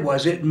it did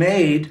was it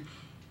made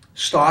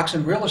stocks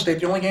and real estate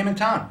the only game in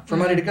town for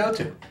money to go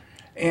to.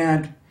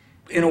 And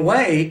in a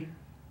way,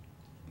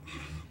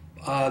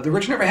 the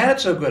rich never had it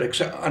so good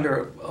except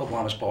under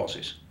Obama's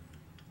policies.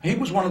 He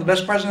was one of the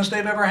best presidents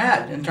they've ever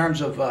had in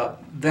terms of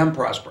them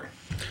prospering.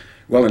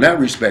 Well, in that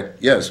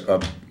respect, yes,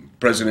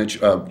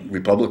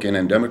 Republican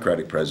and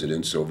Democratic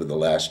presidents over the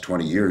last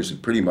 20 years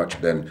have pretty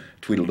much been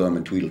Tweedledum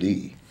and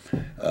Tweedledee.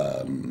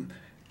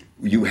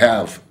 You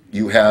have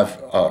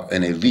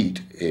an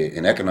elite,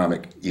 an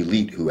economic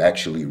elite who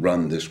actually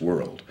run this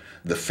world.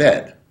 The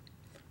Fed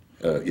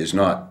is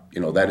not,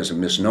 that is a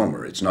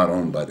misnomer. It's not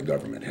owned by the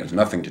government. It has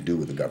nothing to do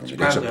with the government.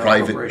 It's a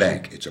private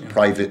bank. It's a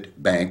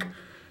private bank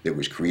that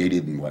was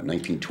created in,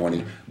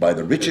 1920 by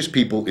the richest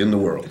people in the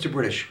world. It's a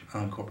British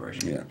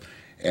corporation. Yeah.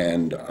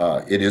 And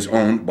it is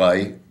owned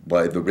by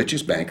the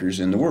richest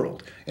bankers in the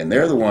world. And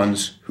they're the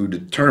ones who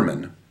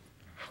determine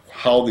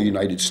how the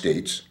United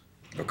States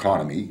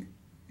economy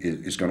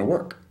is going to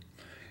work.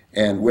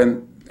 And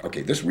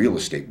this real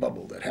estate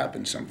bubble that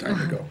happened some time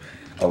ago,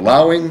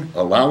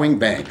 allowing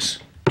banks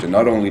to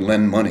not only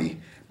lend money,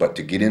 but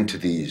to get into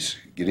these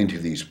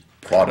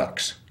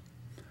products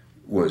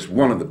was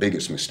one of the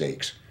biggest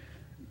mistakes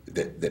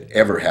that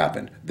ever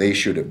happened. They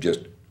should have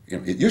just,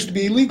 it used to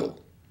be illegal.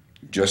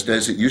 Just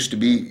as it used to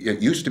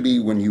be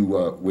when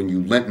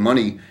you lent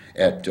money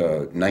at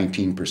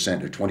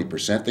 19% or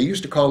 20%, they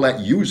used to call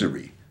that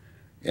usury.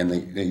 And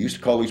they used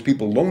to call these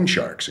people loan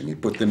sharks, and you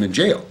put them in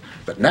jail.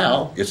 But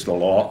now it's the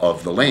law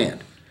of the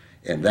land.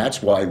 And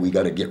that's why we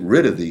got to get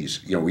rid of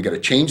these. We got to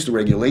change the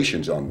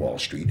regulations on Wall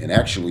Street and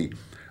actually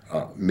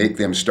make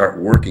them start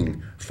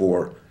working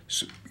for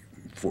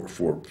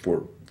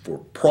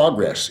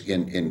progress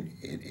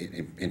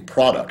in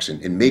products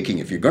and in making.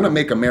 If you're going to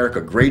make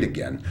America great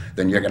again,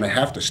 then you're going to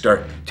have to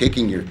start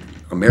taking your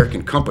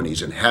American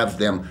companies and have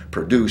them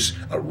produce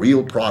a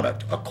real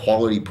product, a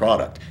quality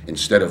product,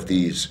 instead of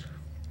these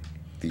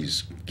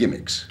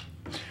gimmicks.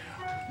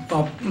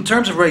 Well, in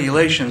terms of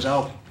regulations,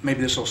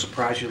 maybe this will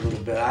surprise you a little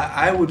bit.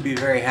 I would be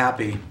very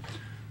happy,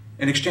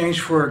 in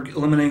exchange for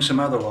eliminating some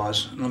other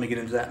laws, and let me get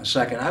into that in a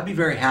second, I'd be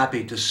very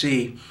happy to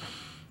see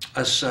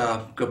us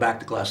go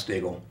back to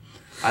Glass-Steagall.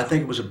 I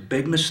think it was a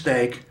big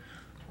mistake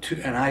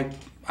and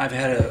I've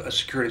had a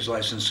securities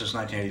license since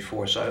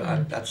 1984,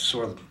 so that's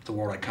sort of the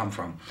world I come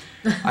from.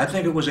 I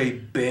think it was a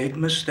big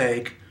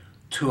mistake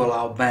to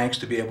allow banks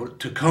to be able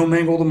to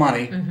commingle the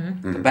money,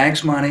 the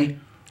bank's money,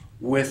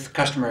 with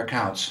customer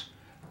accounts.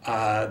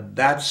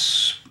 That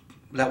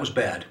was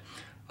bad.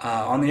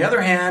 On the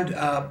other hand,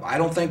 I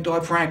don't think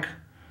Dodd-Frank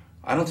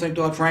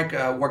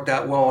worked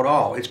out well at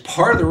all. It's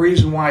part of the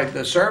reason why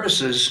the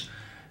services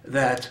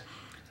that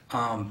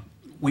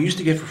we used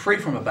to get for free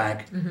from a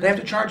bank, they have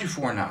to charge you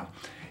for now.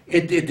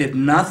 It did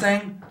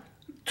nothing.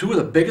 Two of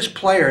the biggest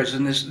players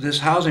in this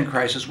housing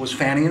crisis was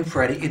Fannie and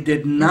Freddie. It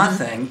did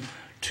nothing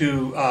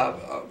to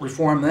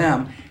reform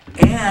them,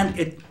 and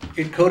it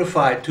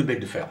codified too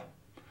big to fail.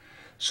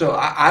 So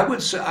I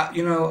would say,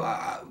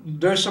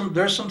 there's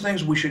some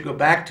things we should go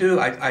back to.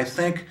 I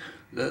think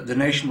the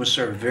nation was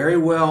served very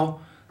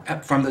well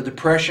from the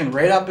Depression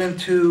right up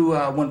into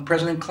when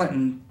President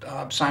Clinton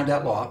signed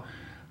that law.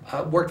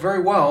 Worked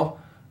very well,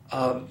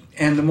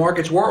 and the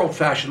markets were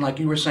old-fashioned, like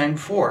you were saying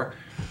before.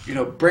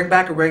 Bring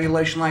back a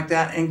regulation like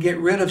that and get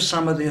rid of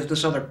some of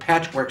this other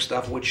patchwork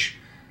stuff, which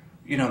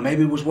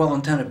maybe was well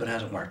intended but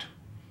hasn't worked.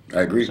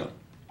 I agree. So.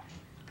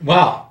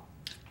 Wow.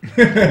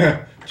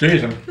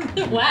 Jeez.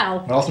 Wow.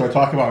 What else do I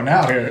talk about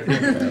now here?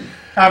 It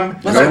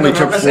only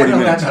took 40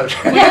 minutes.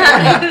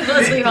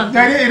 Let's leave on.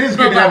 It is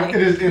good.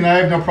 And I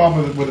have no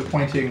problem with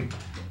appointing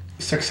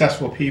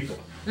successful people.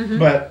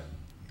 But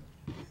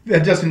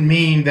that doesn't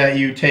mean that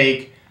you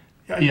take,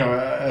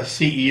 a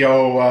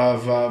CEO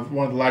of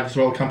one of the largest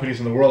oil companies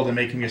in the world and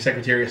make him your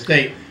Secretary of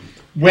State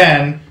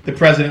when the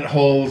president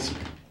holds,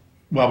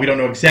 well, we don't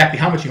know exactly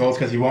how much he holds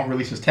because he won't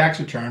release his tax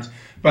returns.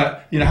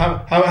 But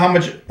how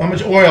much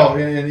oil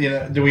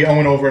do we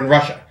own over in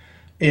Russia?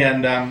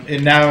 And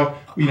now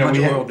how much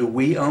oil do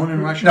we own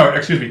in Russia? No,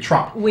 excuse me,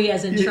 Trump. We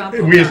as in Trump.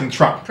 We as in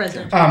Trump.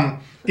 President.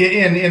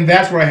 And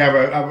that's where I have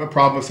a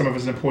problem with some of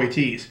his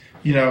appointees.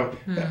 If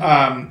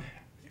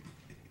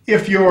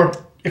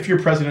you're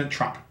President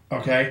Trump,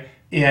 okay,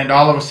 and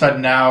all of a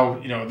sudden now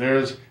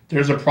there's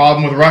a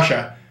problem with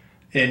Russia,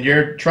 and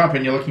you're Trump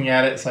and you're looking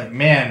at it, it's like,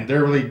 man,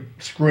 they're really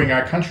screwing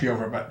our country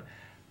over, but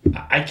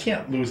I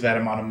can't lose that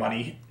amount of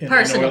money.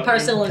 Personal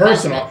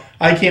investment.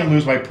 I can't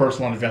lose my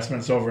personal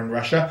investments over in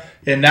Russia.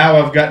 And now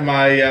I've got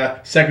my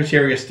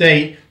Secretary of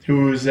State,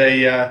 who's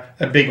a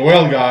big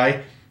oil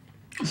guy,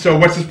 So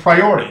what's his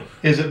priority?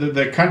 Is it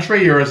the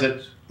country, or is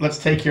it let's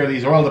take care of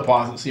these oil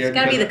deposits here? It's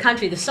got to be the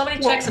country. There's so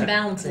many checks and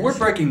balances. We're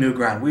breaking new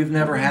ground. We've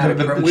never had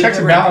the checks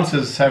and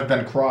balances have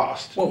been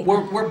crossed. Well,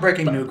 we're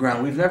breaking new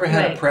ground. We've never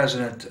had a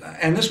president,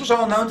 and this was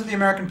all known to the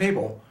American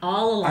people.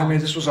 All along. I mean,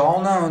 this was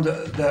all known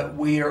that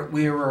we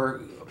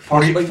were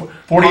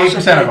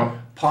 48% of them.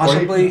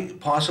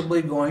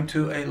 Possibly going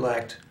to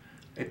elect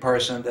a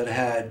person that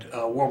had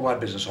worldwide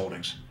business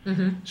holdings.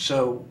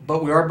 So,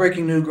 but we are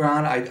breaking new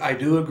ground. I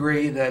do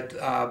agree that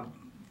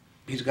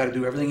he's got to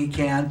do everything he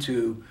can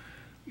to,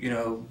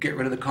 get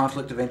rid of the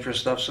conflict of interest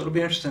stuff. So it'll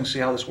be interesting to see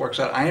how this works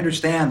out. I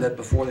understand that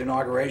before the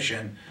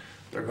inauguration,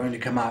 they're going to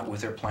come out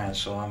with their plans.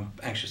 So I'm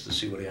anxious to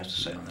see what he has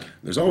to say on that.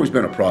 There's always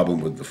been a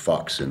problem with the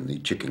fox and the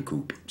chicken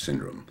coop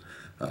syndrome.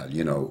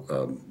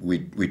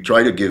 We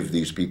try to give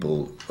these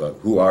people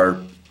who are,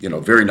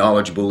 very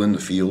knowledgeable in the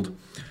field.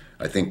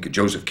 I think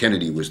Joseph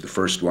Kennedy was the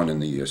first one in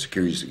the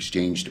Securities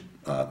Exchange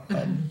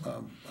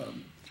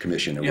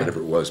Commission, or whatever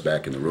it was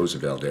back in the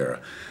Roosevelt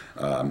era.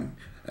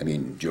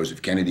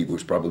 Joseph Kennedy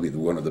was probably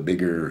one of the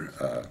bigger,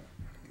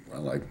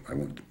 I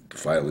won't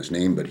defile his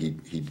name, but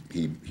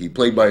he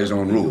played by his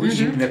own rules.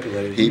 He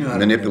manipulated. He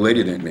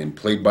manipulated it and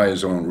played by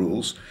his own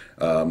rules.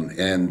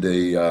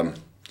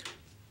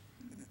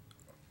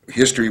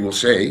 History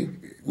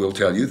will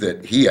tell you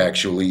that he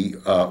actually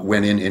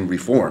went in and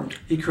reformed.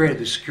 He created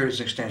the Securities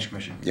and Exchange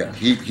Commission. Yeah,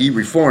 he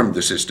reformed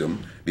the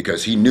system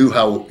because he knew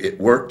how it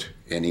worked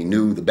and he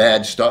knew the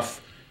bad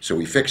stuff, so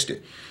he fixed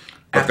it.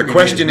 But the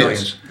question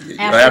is,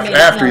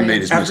 after he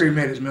made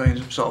his millions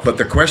himself. But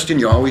the question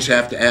you always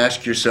have to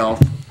ask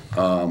yourself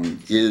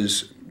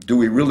is, do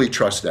we really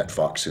trust that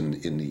fox in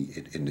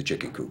the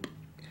chicken coop?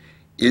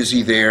 Is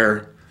he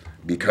there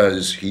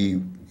because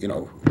he,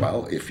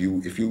 if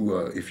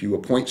you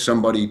appoint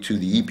somebody to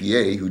the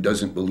EPA who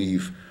doesn't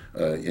believe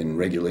in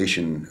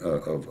regulation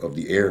of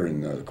the air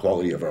and the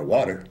quality of our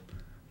water,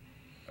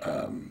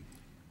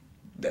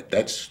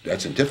 that's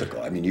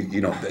antithetical.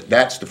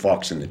 That's the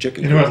fox in the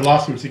chicken coop. Who has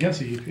lawsuits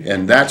against the EPA.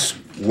 And that's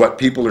what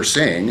people are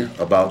saying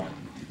about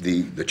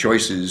the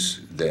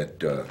choices that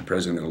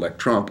President-elect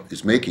Trump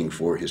is making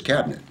for his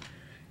cabinet,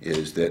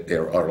 is that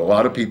there are a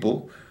lot of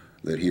people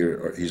that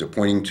he's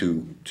appointing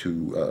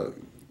to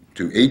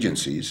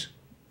agencies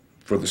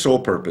for the sole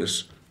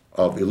purpose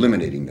of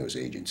eliminating those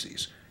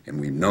agencies. And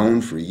we've known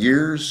for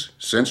years,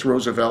 since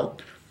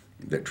Roosevelt,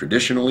 that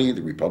traditionally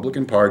the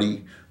Republican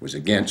Party was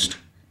against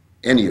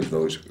any of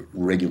those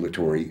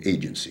regulatory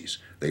agencies.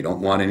 They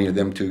don't want any of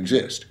them to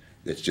exist.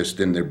 It's just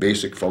in their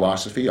basic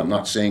philosophy. I'm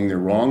not saying they're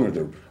wrong or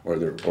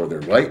they're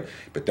right,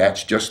 but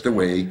that's just the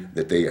way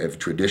that they have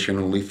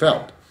traditionally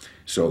felt.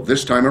 So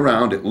this time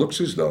around, it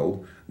looks as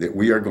though that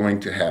we are going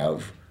to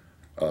have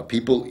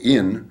people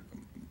in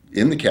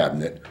the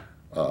cabinet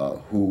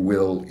who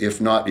will, if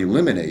not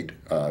eliminate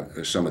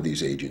some of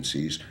these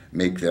agencies,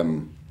 make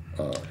them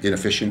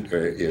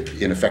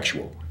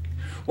ineffectual.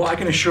 Well, I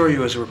can assure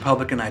you, as a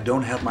Republican, I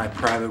don't have my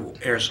private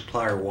air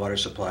supply or water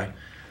supply,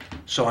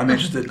 so I'm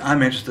interested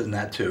in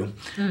that too.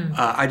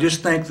 I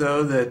just think,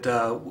 though, that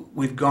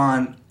we've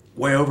gone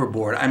way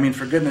overboard.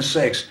 For goodness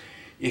sakes,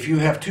 if you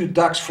have two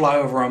ducks fly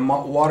over a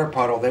water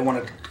puddle, they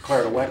want to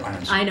declare it a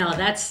wetlands. I know,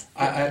 that's...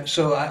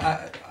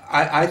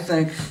 I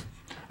think,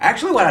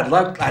 actually, what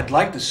I'd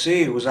like to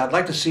see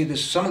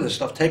some of this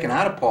stuff taken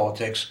out of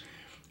politics,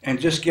 and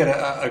just get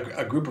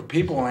a group of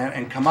people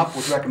and come up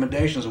with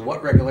recommendations of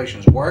what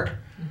regulations work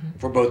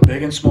for both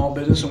big and small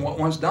business and what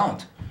ones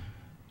don't.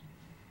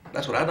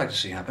 That's what I'd like to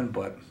see happen.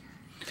 But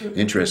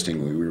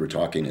interestingly, we were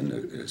talking in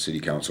the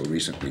city council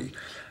recently.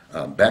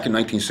 Back in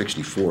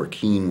 1964,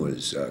 Keene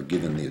was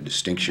given the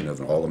distinction of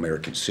an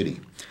all-American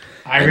city.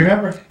 I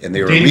remember. And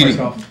they were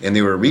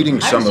reading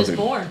some of the.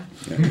 Born.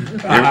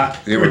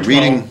 They were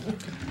reading.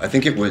 I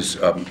think it was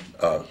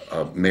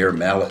Mayor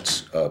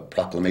Mallett's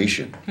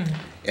proclamation,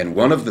 and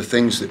one of the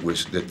things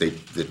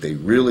that they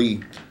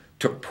really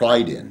took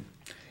pride in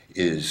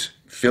is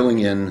filling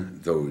in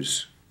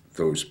those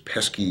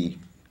pesky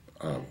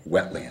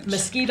wetlands.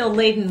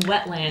 Mosquito-laden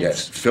wetlands.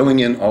 Yes, filling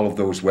in all of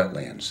those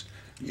wetlands,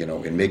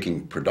 and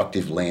making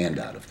productive land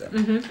out of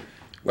them.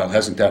 Well,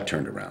 hasn't that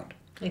turned around?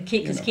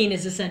 Because Keene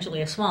is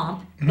essentially a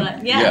swamp,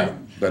 but Yeah,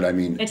 but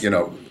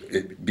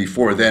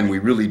before then we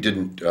really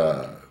didn't.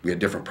 We had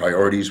different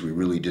priorities. We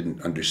really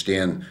didn't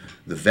understand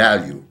the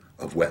value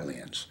of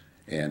wetlands,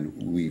 and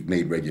we've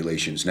made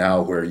regulations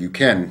now where you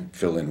can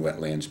fill in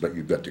wetlands, but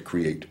you've got to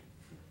create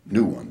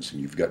new ones,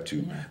 and you've got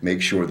to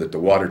make sure that the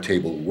water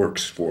table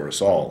works for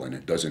us all, and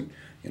it doesn't.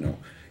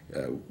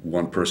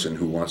 One person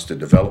who wants to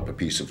develop a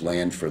piece of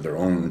land for their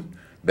own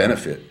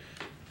benefit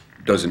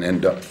doesn't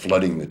end up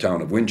flooding the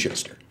town of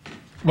Winchester.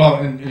 Well,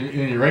 and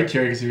you're right,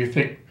 Terry, because if you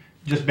think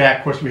just back,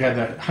 of course, we had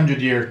the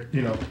 100-year,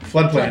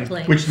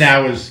 floodplain, which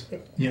now is,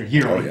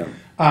 yearly.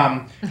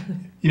 Oh,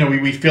 yeah.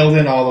 We filled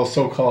in all those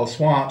so-called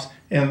swamps,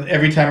 and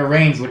every time it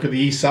rains, look at the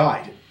east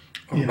side.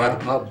 By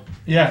the pub.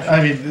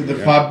 Yeah,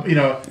 the pub,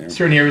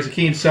 certain areas of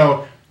Keene.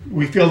 So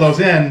we fill those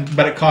in,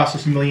 but it costs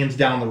us millions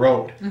down the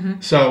road.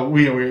 So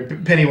we're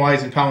penny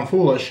wise and pound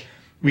foolish.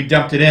 we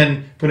dumped it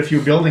in, put a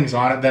few buildings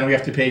on it, then we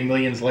have to pay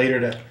millions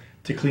later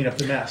to clean up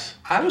the mess.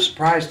 I was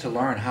surprised to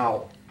learn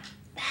how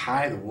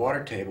high the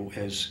water table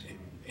is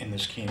in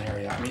this Keene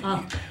area. I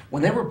mean,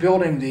 when they were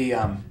building the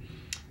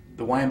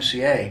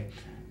YMCA,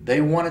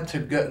 they wanted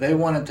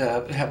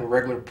to have a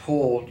regular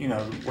pool, you know,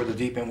 where the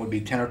deep end would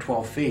be 10 or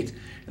 12 feet,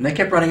 and they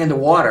kept running into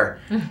water,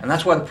 and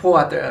that's why the pool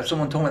out there.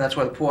 Someone told me that's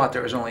why the pool out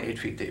there is only 8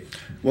 feet deep.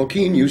 Well,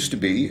 Keene used to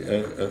be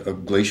a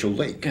glacial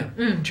lake,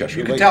 Cheshire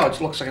You Lake. can tell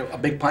it looks like a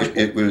big punch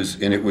bowl.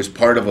 It was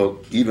part of an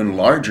even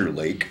larger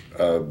lake,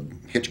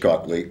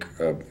 Hitchcock Lake.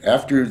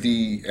 After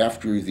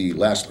the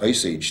last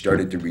ice age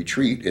started to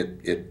retreat,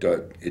 it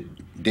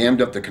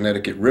dammed up the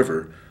Connecticut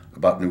River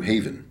about New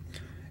Haven,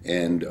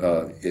 and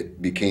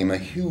it became a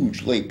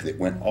huge lake that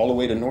went all the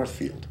way to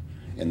Northfield.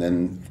 And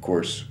then, of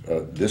course,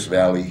 this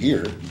valley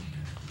here,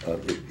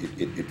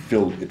 it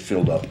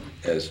filled up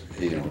as,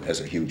 you know,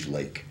 as a huge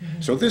lake.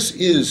 Mm-hmm. So this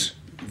is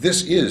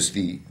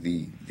the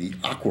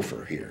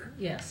aquifer here.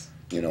 Yes.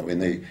 You know,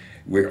 and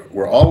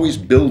we're always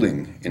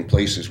building in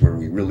places where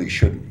we really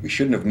shouldn't. We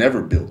shouldn't have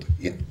never built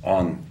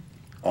on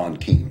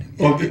Keene.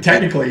 Well,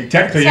 technically,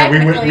 yeah,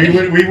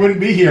 we wouldn't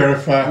be here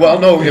if. Well,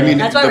 no, I mean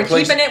that's why we're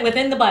keeping it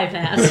within the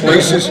bypass.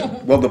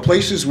 The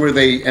places where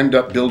they end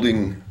up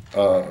building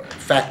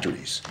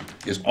factories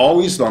is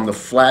always on the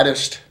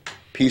flattest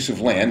piece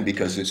of land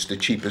because it's the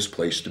cheapest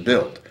place to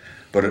build.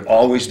 But it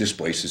always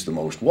displaces the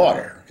most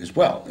water as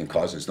well and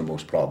causes the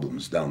most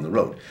problems down the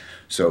road.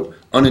 So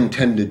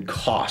unintended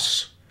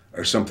costs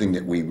are something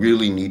that we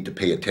really need to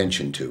pay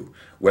attention to,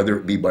 whether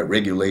it be by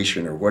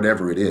regulation or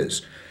whatever it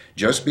is.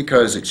 Just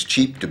because it's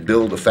cheap to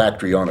build a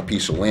factory on a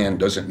piece of land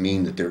doesn't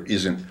mean that there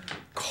isn't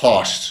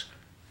costs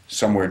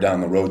somewhere down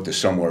the road to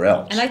somewhere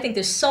else. And I think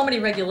there's so many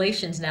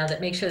regulations now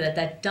that make sure that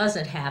that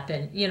doesn't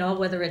happen. You know,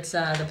 whether it's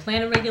the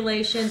planning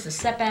regulations, the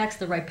setbacks,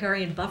 the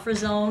riparian buffer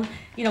zone,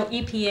 you know,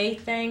 EPA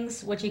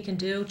things, what you can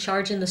do,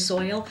 charging the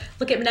soil.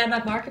 Look at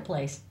Monadnock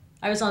Marketplace.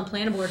 I was on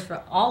planning board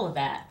for all of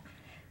that.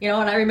 You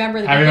know, and I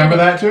remember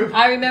that too.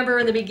 I remember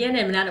in the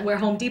beginning where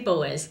Home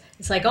Depot is.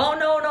 It's like, oh,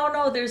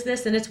 no, there's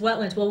this, and it's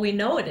wetlands. Well, we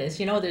know it is.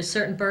 You know, there's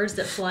certain birds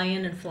that fly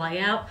in and fly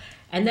out.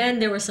 And then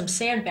there were some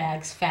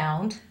sandbags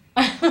found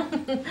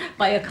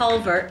by a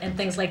culvert and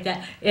things like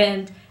that.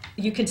 And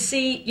you could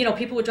see, you know,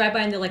 people would drive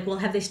by and they're like, well,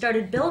 have they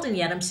started building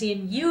yet? I'm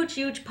seeing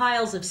huge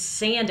piles of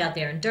sand out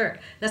there and dirt.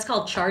 That's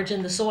called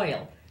charging the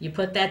soil. You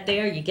put that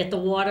there, you get the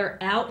water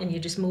out, and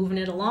you're just moving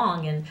it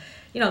along. And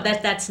you know,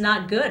 that's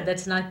not good.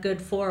 That's not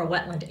good for a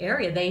wetland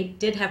area. They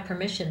did have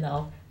permission,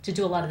 though, to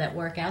do a lot of that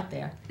work out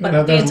there.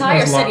 But the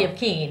entire city of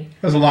Keene.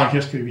 There's a long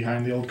history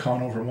behind the old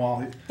Conover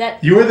Wall.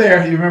 You were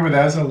there. You remember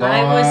that?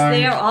 I was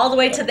there all the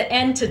way to the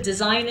end to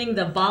designing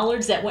the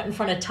bollards that went in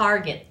front of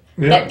Target.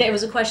 Yeah. There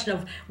was a question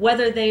of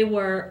whether they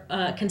were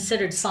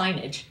considered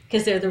signage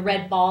because they're the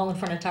red ball in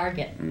front of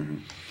Target. Mm-hmm.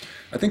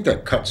 I think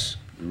that cuts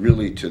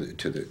really to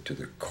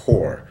the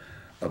core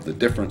of the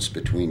difference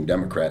between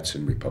Democrats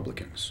and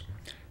Republicans.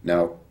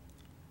 Now,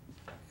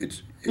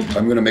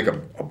 I'm going to make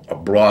a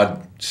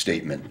broad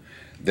statement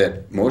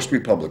that most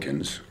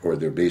Republicans, or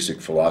their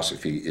basic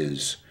philosophy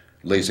is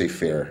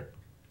laissez-faire,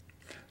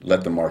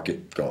 let the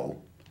market go,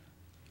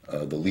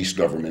 the least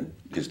government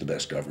is the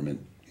best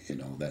government, you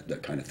know,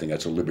 that kind of thing.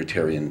 That's a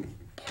libertarian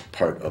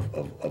part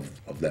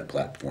of that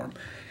platform.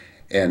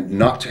 And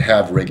not to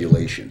have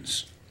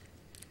regulations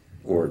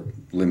or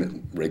limit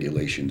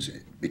regulations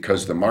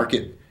because the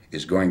market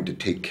is going to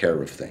take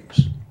care of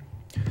things.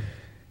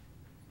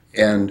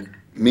 And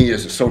me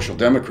as a social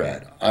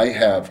democrat,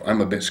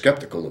 I'm a bit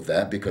skeptical of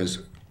that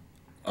because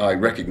I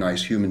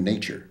recognize human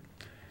nature.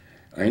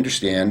 I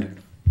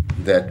understand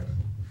that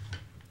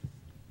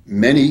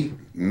many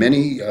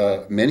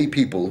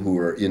people who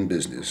are in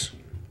business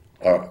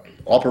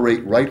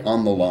operate right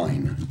on the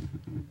line,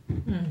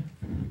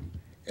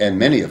 and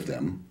many of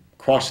them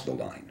cross the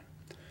line.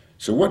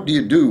 So what do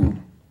you do?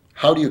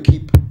 How do you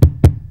keep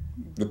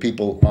the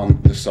people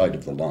on this side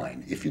of the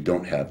line if you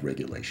don't have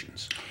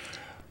regulations?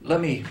 Let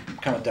me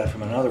come at that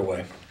from another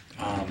way.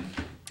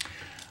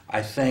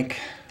 I think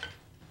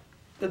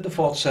the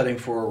default setting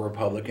for a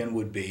Republican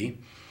would be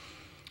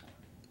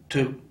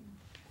to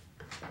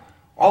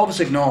all of us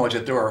acknowledge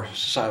that there are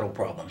societal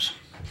problems.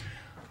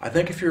 I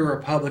think if you're a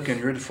Republican,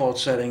 your default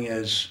setting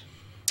is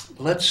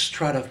let's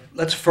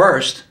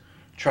first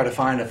try to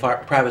find a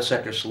private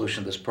sector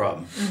solution to this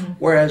problem. Mm-hmm.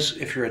 Whereas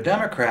if you're a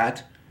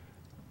Democrat,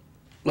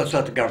 let's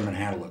let the government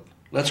handle it.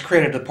 Let's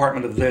create a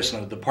department of this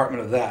and a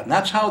department of that. And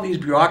that's how these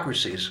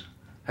bureaucracies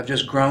have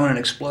just grown and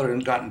exploded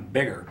and gotten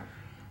bigger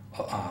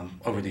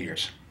over the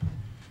years.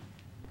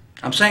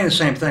 I'm saying the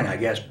same thing, I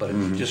guess, but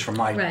just from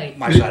my side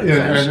of the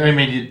fence. I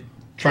mean, you're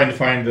trying to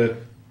find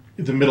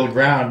the middle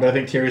ground, but I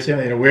think Terry's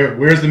saying, you know,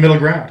 where's the middle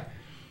ground?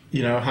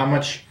 You know, how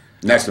much...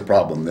 And that's the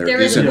problem.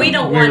 We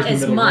don't want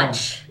as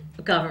much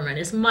government,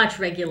 as much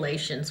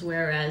regulations,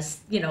 whereas,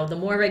 you know, the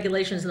more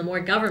regulations and the more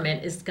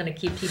government is going to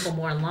keep people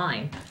more in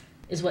line.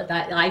 Is what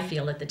I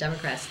feel that the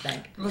Democrats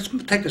think. Let's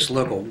take this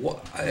local.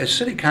 As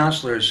city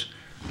councilors,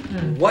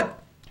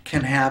 what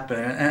can happen,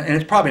 and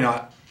it's probably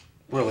not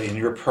really in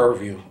your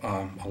purview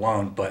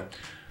alone, but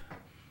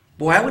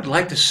boy, I would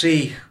like to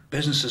see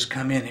businesses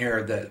come in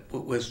here that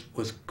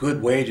with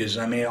good wages.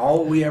 I mean,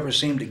 all we ever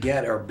seem to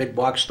get are big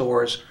box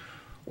stores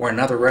or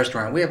another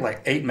restaurant. We have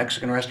like 8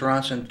 Mexican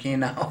restaurants in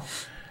Keene now.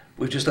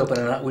 We just opened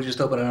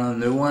another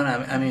new one.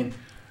 I mean,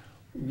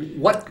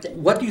 what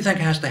do you think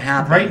has to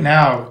happen Right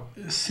now,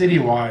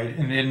 citywide,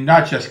 and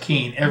not just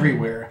Keene,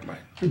 everywhere,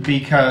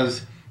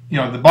 because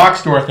the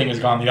box store thing has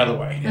gone the other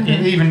way. And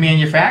even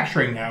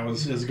manufacturing now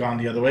has gone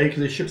the other way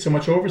because they ship so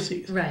much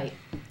overseas. Right.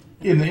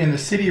 In the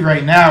city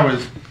right now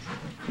is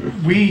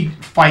we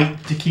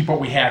fight to keep what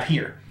we have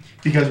here,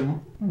 because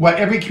what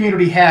every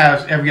community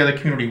has, every other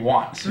community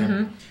wants.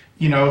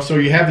 So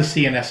you have the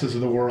CNSs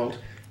of the world,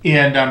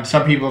 and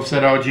some people have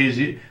said, "Oh,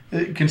 geez,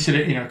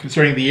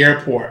 concerning the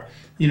airport,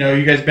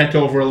 you guys bent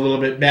over a little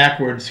bit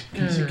backwards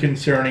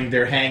concerning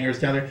their hangars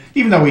down there."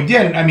 Even though we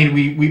didn't, I mean,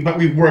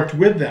 we worked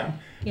with them.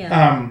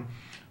 Yeah.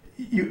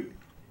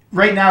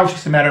 Right now, it's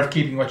just a matter of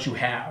keeping what you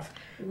have,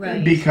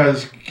 Right.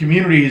 because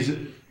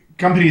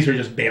companies are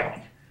just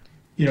bailing.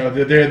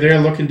 They're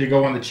looking to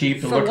go on the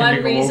cheap. They're For looking one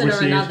to go reason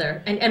overseas. or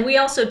another. And we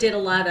also did a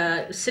lot,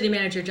 City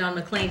Manager John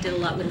McClain did a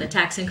lot with the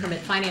tax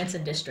increment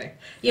financing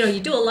district. You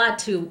do a lot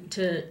to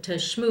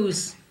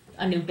schmooze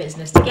a new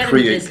business, to get a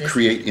new business.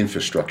 Create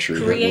infrastructure.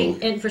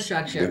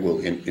 Infrastructure. That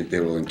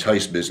will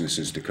entice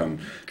businesses to come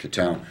to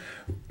town.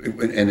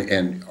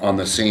 And on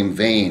the same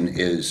vein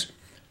is,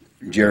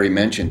 Jerry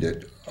mentioned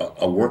it,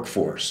 a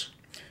workforce.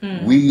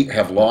 We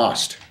have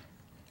lost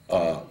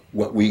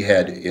what we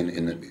had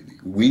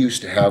we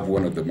used to have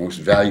one of the most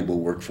valuable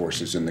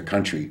workforces in the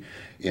country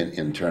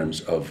in terms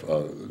of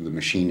the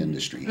machine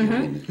industry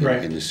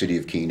in the city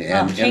of Keene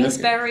and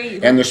Kingsbury.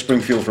 and the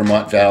Springfield,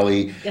 Vermont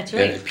Valley, That's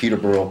right. and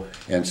Peterborough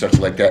and such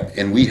like that.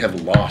 And we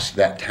have lost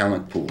that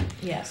talent pool.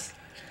 Yes.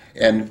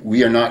 And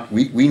we are not.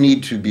 We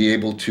need to be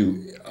able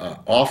to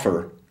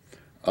offer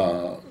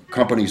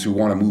companies who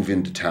want to move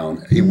into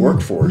town a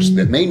workforce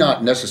that may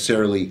not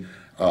necessarily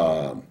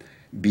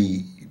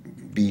be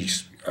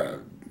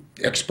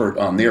expert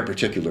on their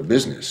particular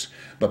business,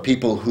 but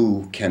people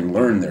who can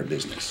learn their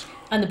business.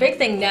 And the big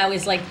thing now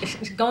is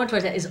going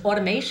towards that is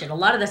automation. A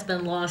lot of that's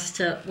been lost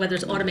to whether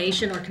it's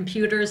automation or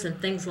computers and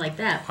things like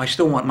that. I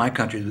still want my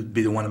country to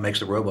be the one that makes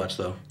the robots,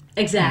 though.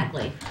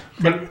 Exactly.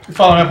 But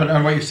following up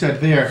on what you said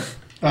there,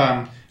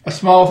 a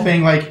small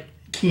thing like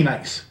Keene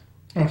Ice,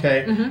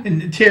 okay?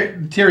 And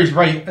Terry's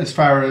right as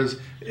far as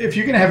if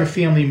you're going to have a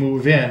family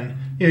move in,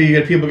 you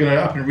got people going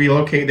to up and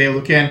relocate, they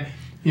look in,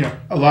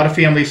 a lot of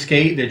families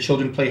skate, their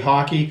children play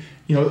hockey,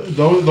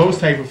 those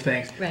type of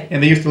things. Right.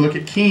 And they used to look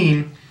at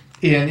Keene,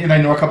 and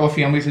I know a couple of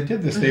families that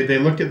did this. They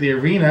looked at the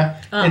arena,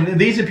 and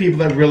these are people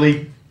that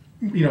really,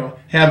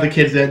 have the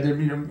kids that,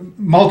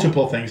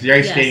 multiple things, the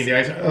ice skating, the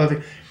ice, other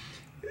things.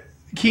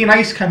 Keene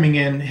Ice coming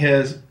in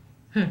has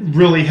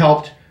really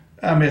helped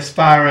as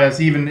far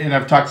as even, and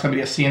I've talked to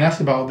somebody at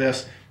CNS about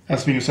this, I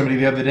was speaking to somebody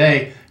the other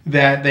day,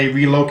 that they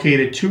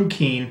relocated to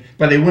Keene,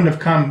 but they wouldn't have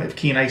come if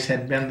Keene Ice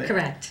hadn't been there.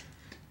 Correct.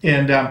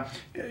 And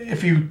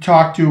if you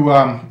talk to,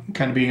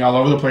 kind of being all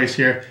over the place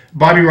here,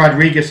 Bobby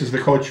Rodriguez is the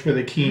coach for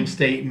the Keene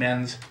State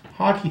men's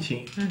hockey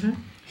team.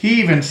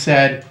 He even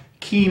said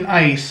Keene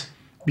Ice,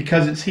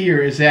 because it's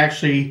here, is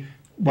actually,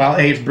 well,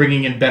 it's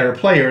bringing in better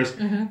players,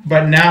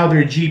 but now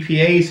their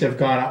GPAs have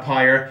gone up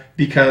higher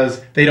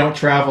because they don't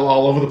travel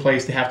all over the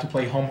place to have to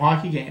play home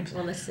hockey games.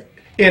 Well,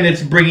 And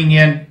it's bringing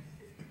in,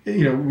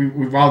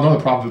 we all know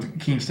the problem with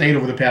Keene State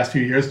over the past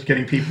few years,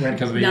 getting people in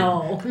because of the,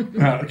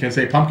 I can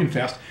say Pumpkin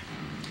Fest.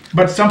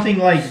 But something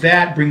like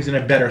that brings in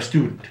a better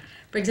student.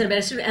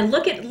 And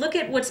look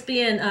at what's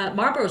being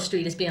Marlborough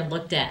Street is being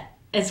looked at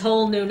as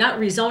whole new, not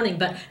rezoning,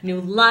 but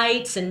new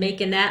lights and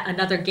making that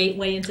another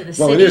gateway into the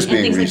city. Well, it is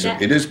being and things like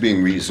that. it is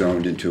being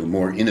rezoned into a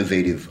more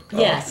innovative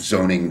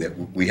zoning that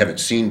we haven't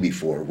seen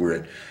before,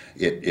 where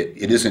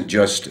it isn't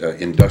just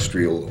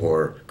industrial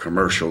or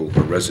commercial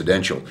or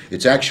residential.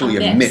 It's actually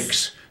a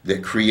mix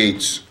that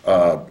creates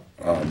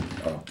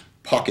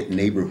pocket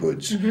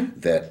neighborhoods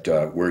that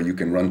where you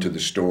can run to the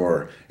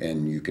store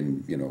and you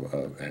can,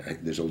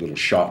 there's a little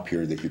shop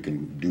here that you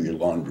can do your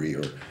laundry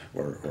or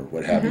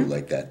what have you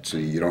like that. So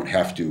you don't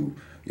have to,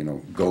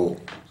 go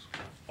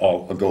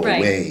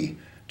away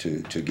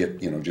to get,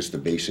 just the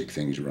basic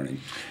things running.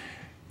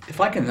 If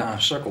I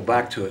can circle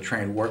back to a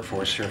trained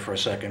workforce here for a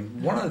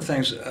second, one of the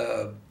things,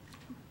 a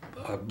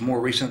more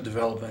recent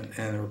development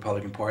in the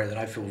Republican Party that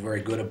I feel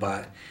very good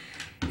about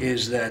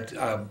is that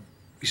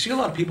you see a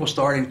lot of people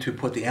starting to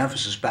put the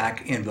emphasis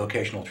back in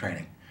vocational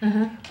training.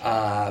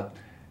 It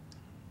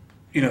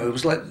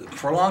was like,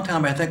 for a long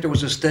time, I think there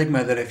was a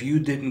stigma that if you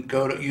didn't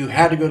you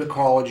had to go to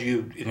college,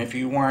 and if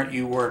you weren't,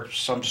 you were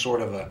some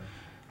sort of a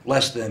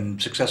less than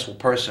successful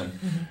person.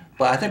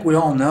 But I think we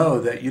all know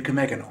that you can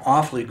make an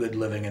awfully good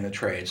living in the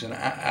trades. And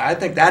I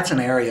think that's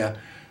an area,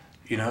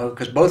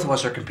 because both of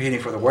us are competing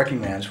for the working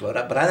man's vote,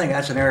 but I think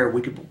that's an area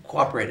we could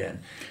cooperate in,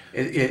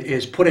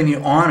 is putting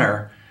the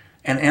honor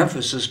and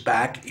emphasis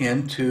back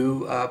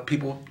into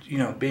people,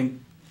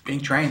 being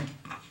trained.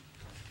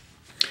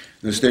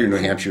 The state of New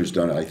Hampshire has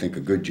done, I think,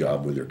 a good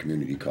job with their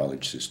community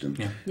college system.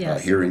 Yeah.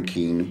 Yes. Here in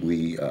Keene,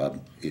 we,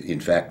 in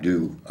fact,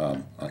 do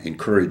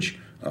encourage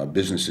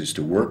businesses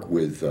to work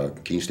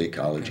with Keene State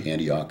College,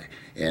 Antioch,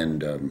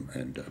 and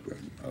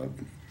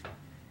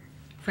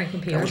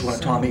Franklin That was Pierce. one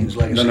of Tom Eaton's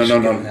legacies. no.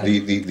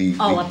 getting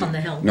that. Up on the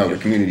hill. No, the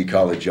community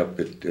college up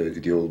at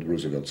the old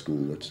Roosevelt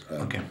School. That's,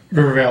 Okay.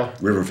 River Valley.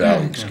 River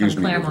Valley, excuse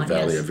me, River Claremont,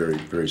 Valley. yes. I'm very,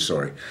 very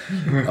sorry.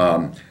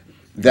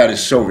 That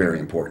is so very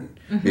important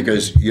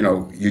because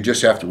you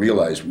just have to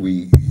realize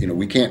we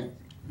can't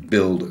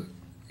build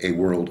a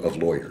world of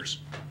lawyers.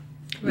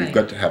 We've Right.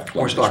 got to have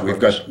plumbers.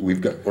 stockbrokers.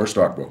 Or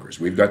stockbrokers.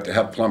 We've got to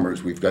have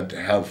plumbers. We've got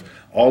to have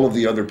all of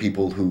the other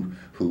people who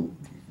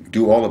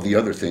do all of the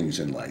other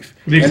things in life.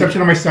 With the exception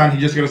of my son, he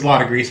just got his law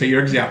degree, so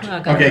you're exempt. Oh,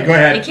 God. Okay, go It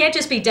ahead. can't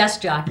just be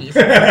desk jockeys.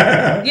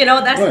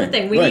 That's the Right,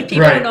 thing. We right. need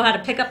people Right. who know how to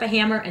pick up a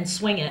hammer and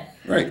swing it.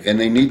 Right, and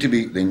they need to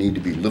be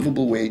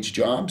livable wage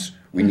jobs.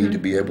 We need to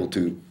be able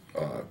to.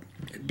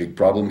 A big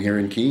problem here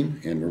in Keene,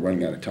 and we're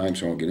running out of time,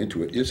 so I won't get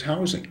into it. Is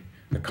housing.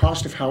 The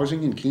cost of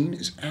housing in Keene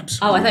is absolutely.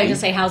 Oh, I thought you were going to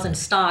say housing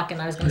stock,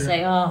 and I was going to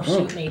say, oh,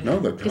 shoot me. No,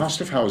 the cost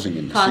of housing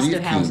in the Cost city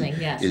of of Keene housing,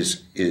 yes.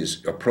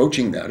 is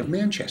approaching that of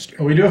Manchester.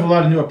 Well, we do have a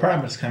lot of new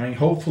apartments coming.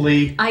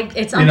 Hopefully,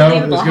 It's you know,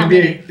 unbelievable there's how going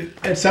to many.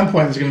 be at some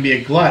point there's going to be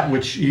a glut,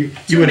 which you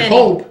Too would many.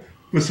 hope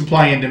with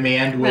supply and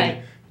demand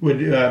Right.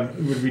 would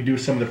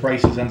reduce some of the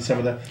prices on some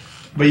of the.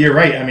 But you're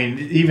right. I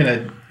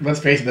mean, let's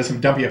face it, there's some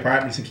dumpy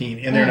apartments in Keene,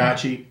 and they're not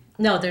cheap.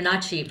 No, they're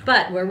not cheap.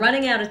 But we're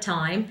running out of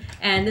time,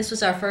 and this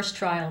was our first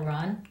trial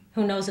run.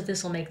 Who knows if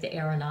this will make the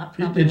air or not?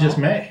 Probably It just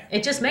won't. may.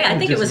 It just may. I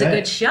think it just was a may.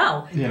 good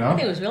show. You know? I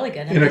think it was really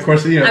good. And of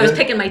course, I was the-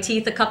 picking my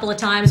teeth a couple of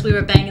times. We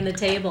were banging the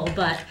table,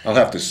 but I'll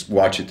have to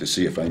watch it to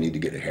see if I need to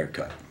get a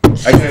haircut.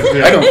 I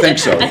don't think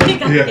so. I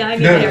think I need a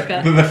no,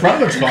 haircut. the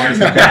front looks fine. It's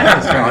the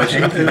back that's kind of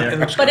changed in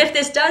there. But if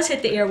this does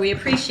hit the air, we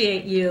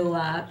appreciate you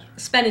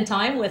spending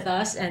time with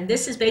us, and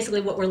this is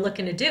basically what we're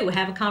looking to do: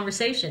 have a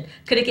conversation.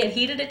 Could it get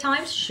heated at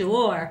times?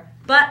 Sure,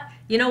 but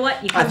you know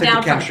what? You I come think down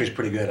the from chemistry is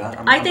pretty good.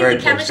 I think very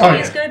the pleased. chemistry Oh,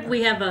 yeah. is good.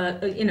 We have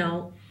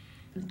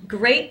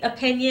great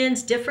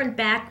opinions, different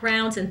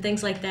backgrounds, and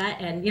things like that.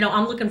 And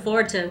I'm looking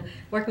forward to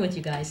working with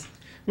you guys.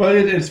 Well,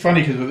 it's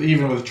funny because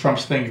even with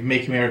Trump's thing of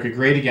 "Make America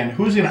Great Again,"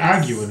 who's going to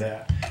argue with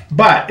that?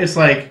 But it's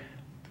like,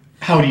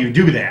 how do you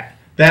do that?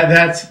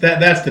 That's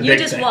the You big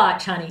just thing.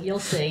 watch, honey. You'll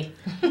see.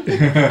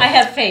 I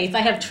have faith.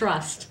 I have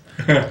trust.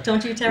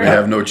 Don't you, Terry? We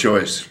have no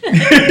choice. Well,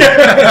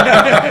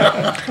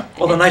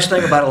 the nice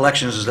thing about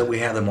elections is that we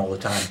have them all the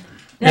time.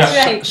 That's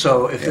Yeah. right.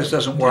 So if this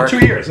doesn't work, 2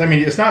 years. I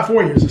mean, it's not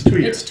 4 years. It's 2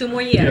 years. It's 2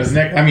 more You know, years.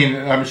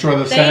 I'm sure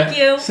the Thank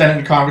you. Senate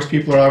and Congress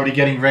people are already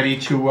getting ready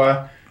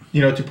to,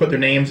 to put their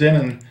names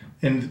in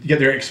and get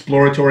their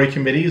exploratory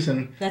committees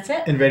and That's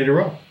it. ready to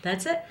roll.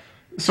 That's it.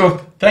 So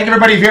thank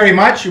everybody very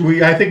much.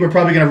 I think we're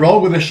probably going to roll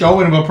with the show,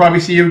 and we'll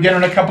probably see you again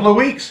in a couple of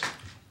weeks.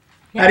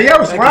 Yeah.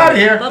 Adios. We're out of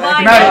here. Bye-bye.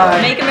 Good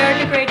night. Make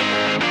America great again.